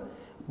 കാണിച്ചിട്ടുള്ളത്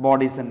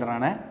ബോഡി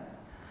സെൻറ്ററാണ്.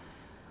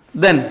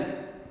 ദെൻ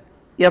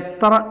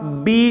എത്ര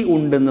ബി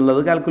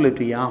ഉണ്ടെന്നുള്ളത്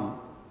കാൽക്കുലേറ്റ് ചെയ്യാം.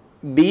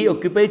 ബി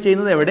ഒക്യുപ്പൈ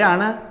ചെയ്യുന്നത്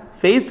എവിടെയാണ്?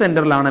 ഫേസ്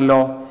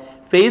സെൻറ്ററിലാണല്ലോ.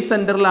 ഫേസ്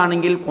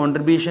സെൻറ്ററിലാണെങ്കിൽ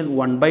കോൺട്രിബ്യൂഷൻ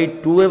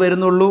 1/2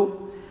 വരുന്നുള്ളൂ.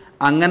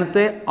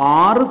 അങ്ങനത്തെ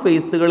 6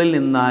 ഫേസുകളിൽ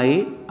നിന്നായി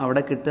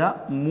അവിടെ കിട്ടുക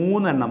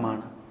 3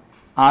 എണ്ണമാണ്.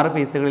 6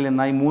 ഫേസുകളിൽ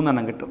നിന്നായി 3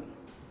 എണ്ണം കിട്ടും.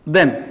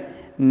 Then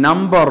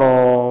number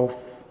of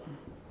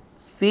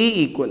C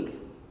equals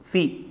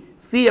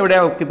C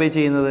എവിടെയാണ് ഒക്യുപ്പൈ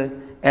ചെയ്യുന്നത്?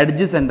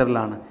 എഡ്ജ്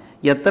സെൻറ്ററിലാണ്.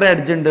 എത്ര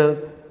എഡ്ജ് ഉണ്ട്?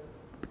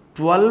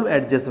 12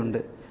 എഡ്ജസ് ഉണ്ട്.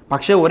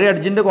 പക്ഷേ ഒരു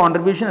എഡ്ജിൻ്റെ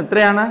കോൺട്രിബ്യൂഷൻ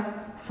എത്രയാണ്?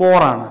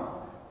 4 ആണ്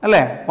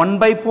അല്ലേ?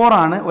 1/4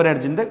 ആണ്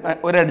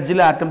ഒരു എഡ്ജിൽ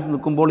ആറ്റംസ്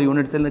നിൽക്കുമ്പോൾ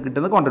യൂണിറ്റ് സെല്ലിൽ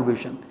കിട്ടുന്ന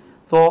contribution.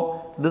 So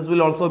this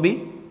will also be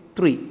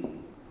 3.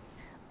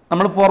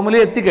 നമ്മൾ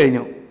ഫോർമുലയിൽ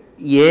എത്തിക്കഴിഞ്ഞു.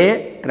 എ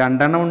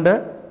 2 എണ്ണം ഉണ്ട്,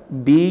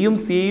 ബിയും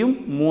സിയും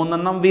 3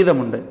 എണ്ണം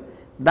വീതമുണ്ട്.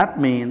 That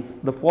means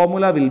the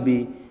formula will be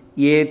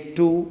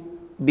A2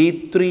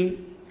 B3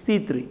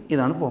 C3.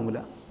 ഇതാണ് ഫോർമുല.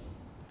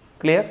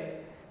 ക്ലിയർ?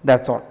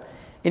 That's all.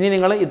 ഇനി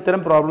നിങ്ങൾ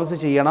ഇത്തരം പ്രോബ്ലംസ്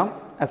ചെയ്യണം.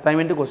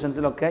 അസൈൻമെൻറ്റ്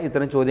ക്വസ്റ്റ്യൻസിലൊക്കെ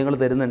ഇത്തരം ചോദ്യങ്ങൾ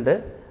തരുന്നുണ്ട്.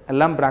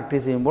 എല്ലാം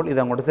പ്രാക്ടീസ് ചെയ്യുമ്പോൾ ഇത്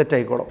അങ്ങോട്ട് സെറ്റ്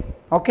ആയിക്കോളും.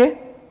 ഓക്കെ,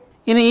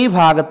 ഇനി ഈ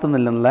ഭാഗത്ത്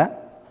നിന്നുള്ള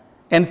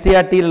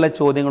NCERTയിലുള്ള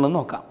ചോദ്യങ്ങളും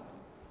നോക്കാം.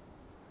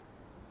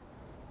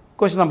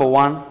 Question number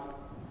 1.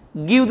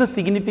 Give the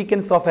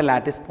significance of a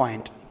lattice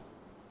point.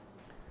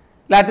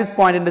 Lattice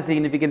point in the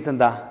significance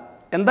എന്താ?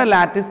 എന്താ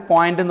ലാറ്റിസ്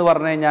പോയിന്റ് എന്ന്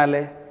പറഞ്ഞു കഴിഞ്ഞാൽ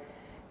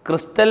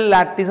ക്രിസ്റ്റൽ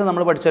ലാറ്റിസ്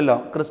നമ്മൾ പഠിച്ചല്ലോ.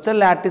 ക്രിസ്റ്റൽ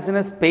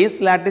ലാറ്റിസിനെ സ്പേസ്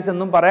ലാറ്റിസ്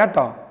എന്നും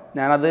പറയാട്ടോ.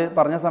 ഞാനത്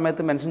പറഞ്ഞ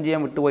സമയത്ത് മെൻഷൻ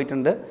ചെയ്യാൻ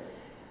വിട്ടുപോയിട്ടുണ്ട്.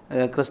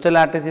 Crystal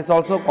lattice is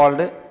also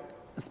called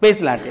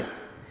space lattice.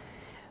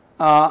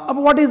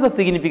 അപ്പോൾ what is the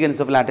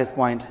significance of lattice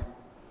point?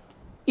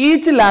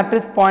 Each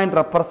lattice point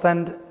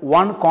represent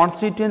one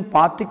constituent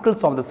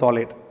particles of the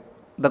solid.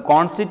 The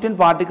constituent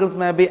particles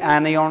may be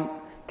anion,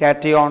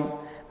 cation,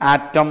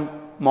 atom,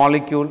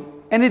 molecule,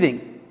 anything.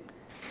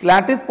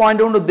 Lattice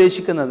point കൊണ്ട്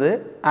ഉദ്ദേശിക്കുന്നത്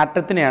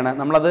ആറ്റത്തിനെയാണ്.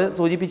 നമ്മളത്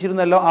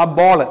സൂചിപ്പിച്ചിരുന്നല്ലോ, ആ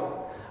ball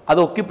അത്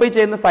occupy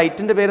ചെയ്യുന്ന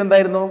സൈറ്റിൻ്റെ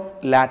പേരെന്തായിരുന്നു?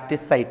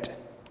 Lattice site.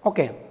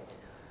 Okay,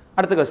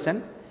 അടുത്ത question.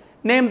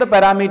 Name the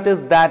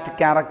parameters that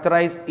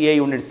characterise A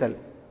unit cell.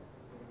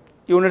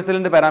 Unit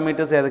സെല്ലിൻ്റെ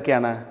parameters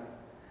ഏതൊക്കെയാണ്?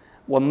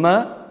 1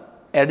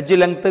 edge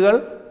ലെങ്ത്തുകൾ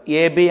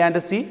A B and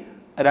C.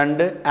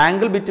 2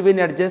 angle between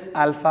edges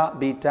alpha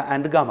beta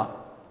and gamma.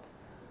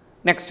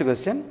 Next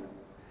question.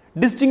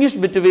 Distinguish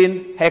between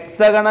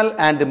hexagonal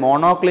and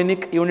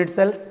monoclinic unit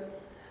cells,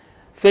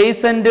 face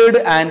centred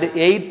and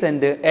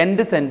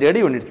end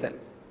centred unit cell.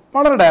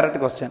 വളരെ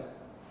direct question.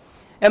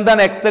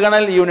 എന്താണ്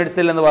hexagonal unit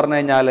cell എന്ന് പറഞ്ഞു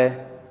കഴിഞ്ഞാൽ?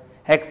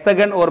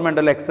 Hexagon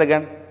ഓർമ്മയുണ്ടല്ലോ,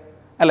 hexagon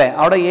അല്ലേ?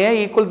 അവിടെ A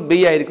equals B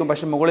ആയിരിക്കും,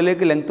 പക്ഷെ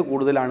മുകളിലേക്ക് ലെങ്ത്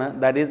കൂടുതലാണ്.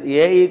 That is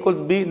A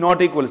equals B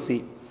not equals C.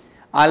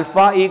 Alpha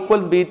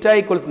equals beta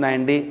equals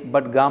 90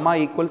 but gamma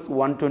equals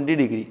 120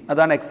 degree.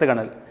 അതാണ്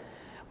ഹെക്സഗണൽ.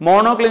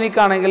 മോണോക്ലിനിക്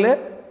ആണെങ്കിൽ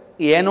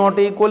A not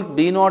equals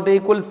B not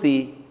equals C,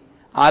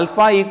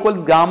 alpha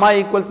equals gamma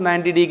equals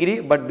 90 degree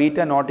but beta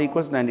not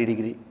equals 90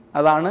 degree.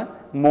 അതാണ്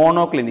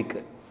monoclinic.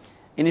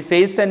 ഇനി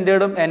face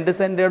സെൻറ്റേർഡും end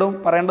സെൻറ്റേർഡും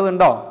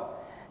പറയേണ്ടതുണ്ടോ?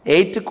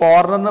 8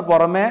 കോർണറിന്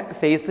പുറമെ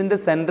ഫേസിൻ്റെ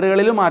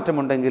സെൻറ്ററുകളിലും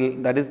മാറ്റമുണ്ടെങ്കിൽ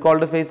that is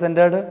called face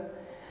centred.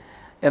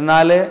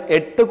 എന്നാൽ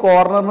 8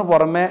 കോർണറിന്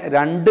പുറമെ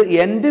 2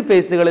 end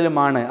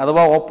ഫേസുകളിലുമാണ്,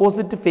 അഥവാ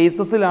opposite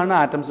ഫേസസിലാണ്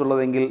atoms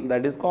ഉള്ളതെങ്കിൽ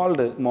that is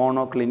called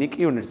monoclinic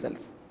unit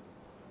cells.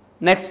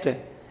 Next,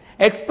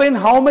 explain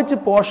how much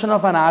portion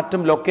of an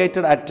atom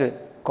located at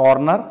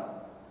corner.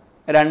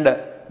 2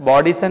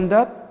 body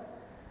centre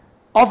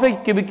of A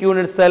cubic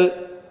unit cell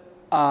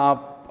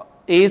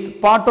is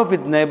part of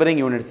its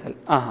neighbouring unit cell.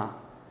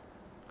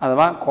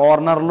 അഥവാ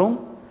കോർണറിലും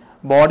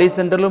body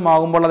സെൻറ്ററിലും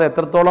ആകുമ്പോൾ അത്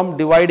എത്രത്തോളം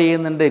divide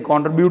ചെയ്യുന്നുണ്ട്,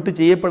 contribute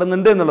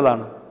ചെയ്യപ്പെടുന്നുണ്ട്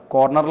എന്നുള്ളതാണ്.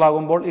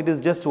 കോർണറിലാകുമ്പോൾ it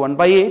is just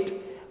 1/8.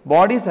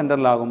 Body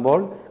സെൻറ്ററിലാകുമ്പോൾ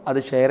അത്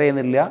share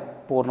ചെയ്യുന്നില്ല,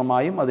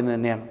 പൂർണ്ണമായും അതിന്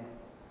തന്നെയാണ്.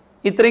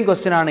 ഇത്രയും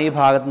ക്വസ്റ്റ്യൻ ആണ് ഈ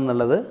ഭാഗത്തു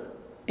നിന്നുള്ളത്.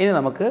 ഇനി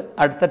നമുക്ക്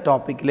അടുത്ത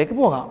ടോപ്പിക്കിലേക്ക്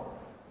പോകാം.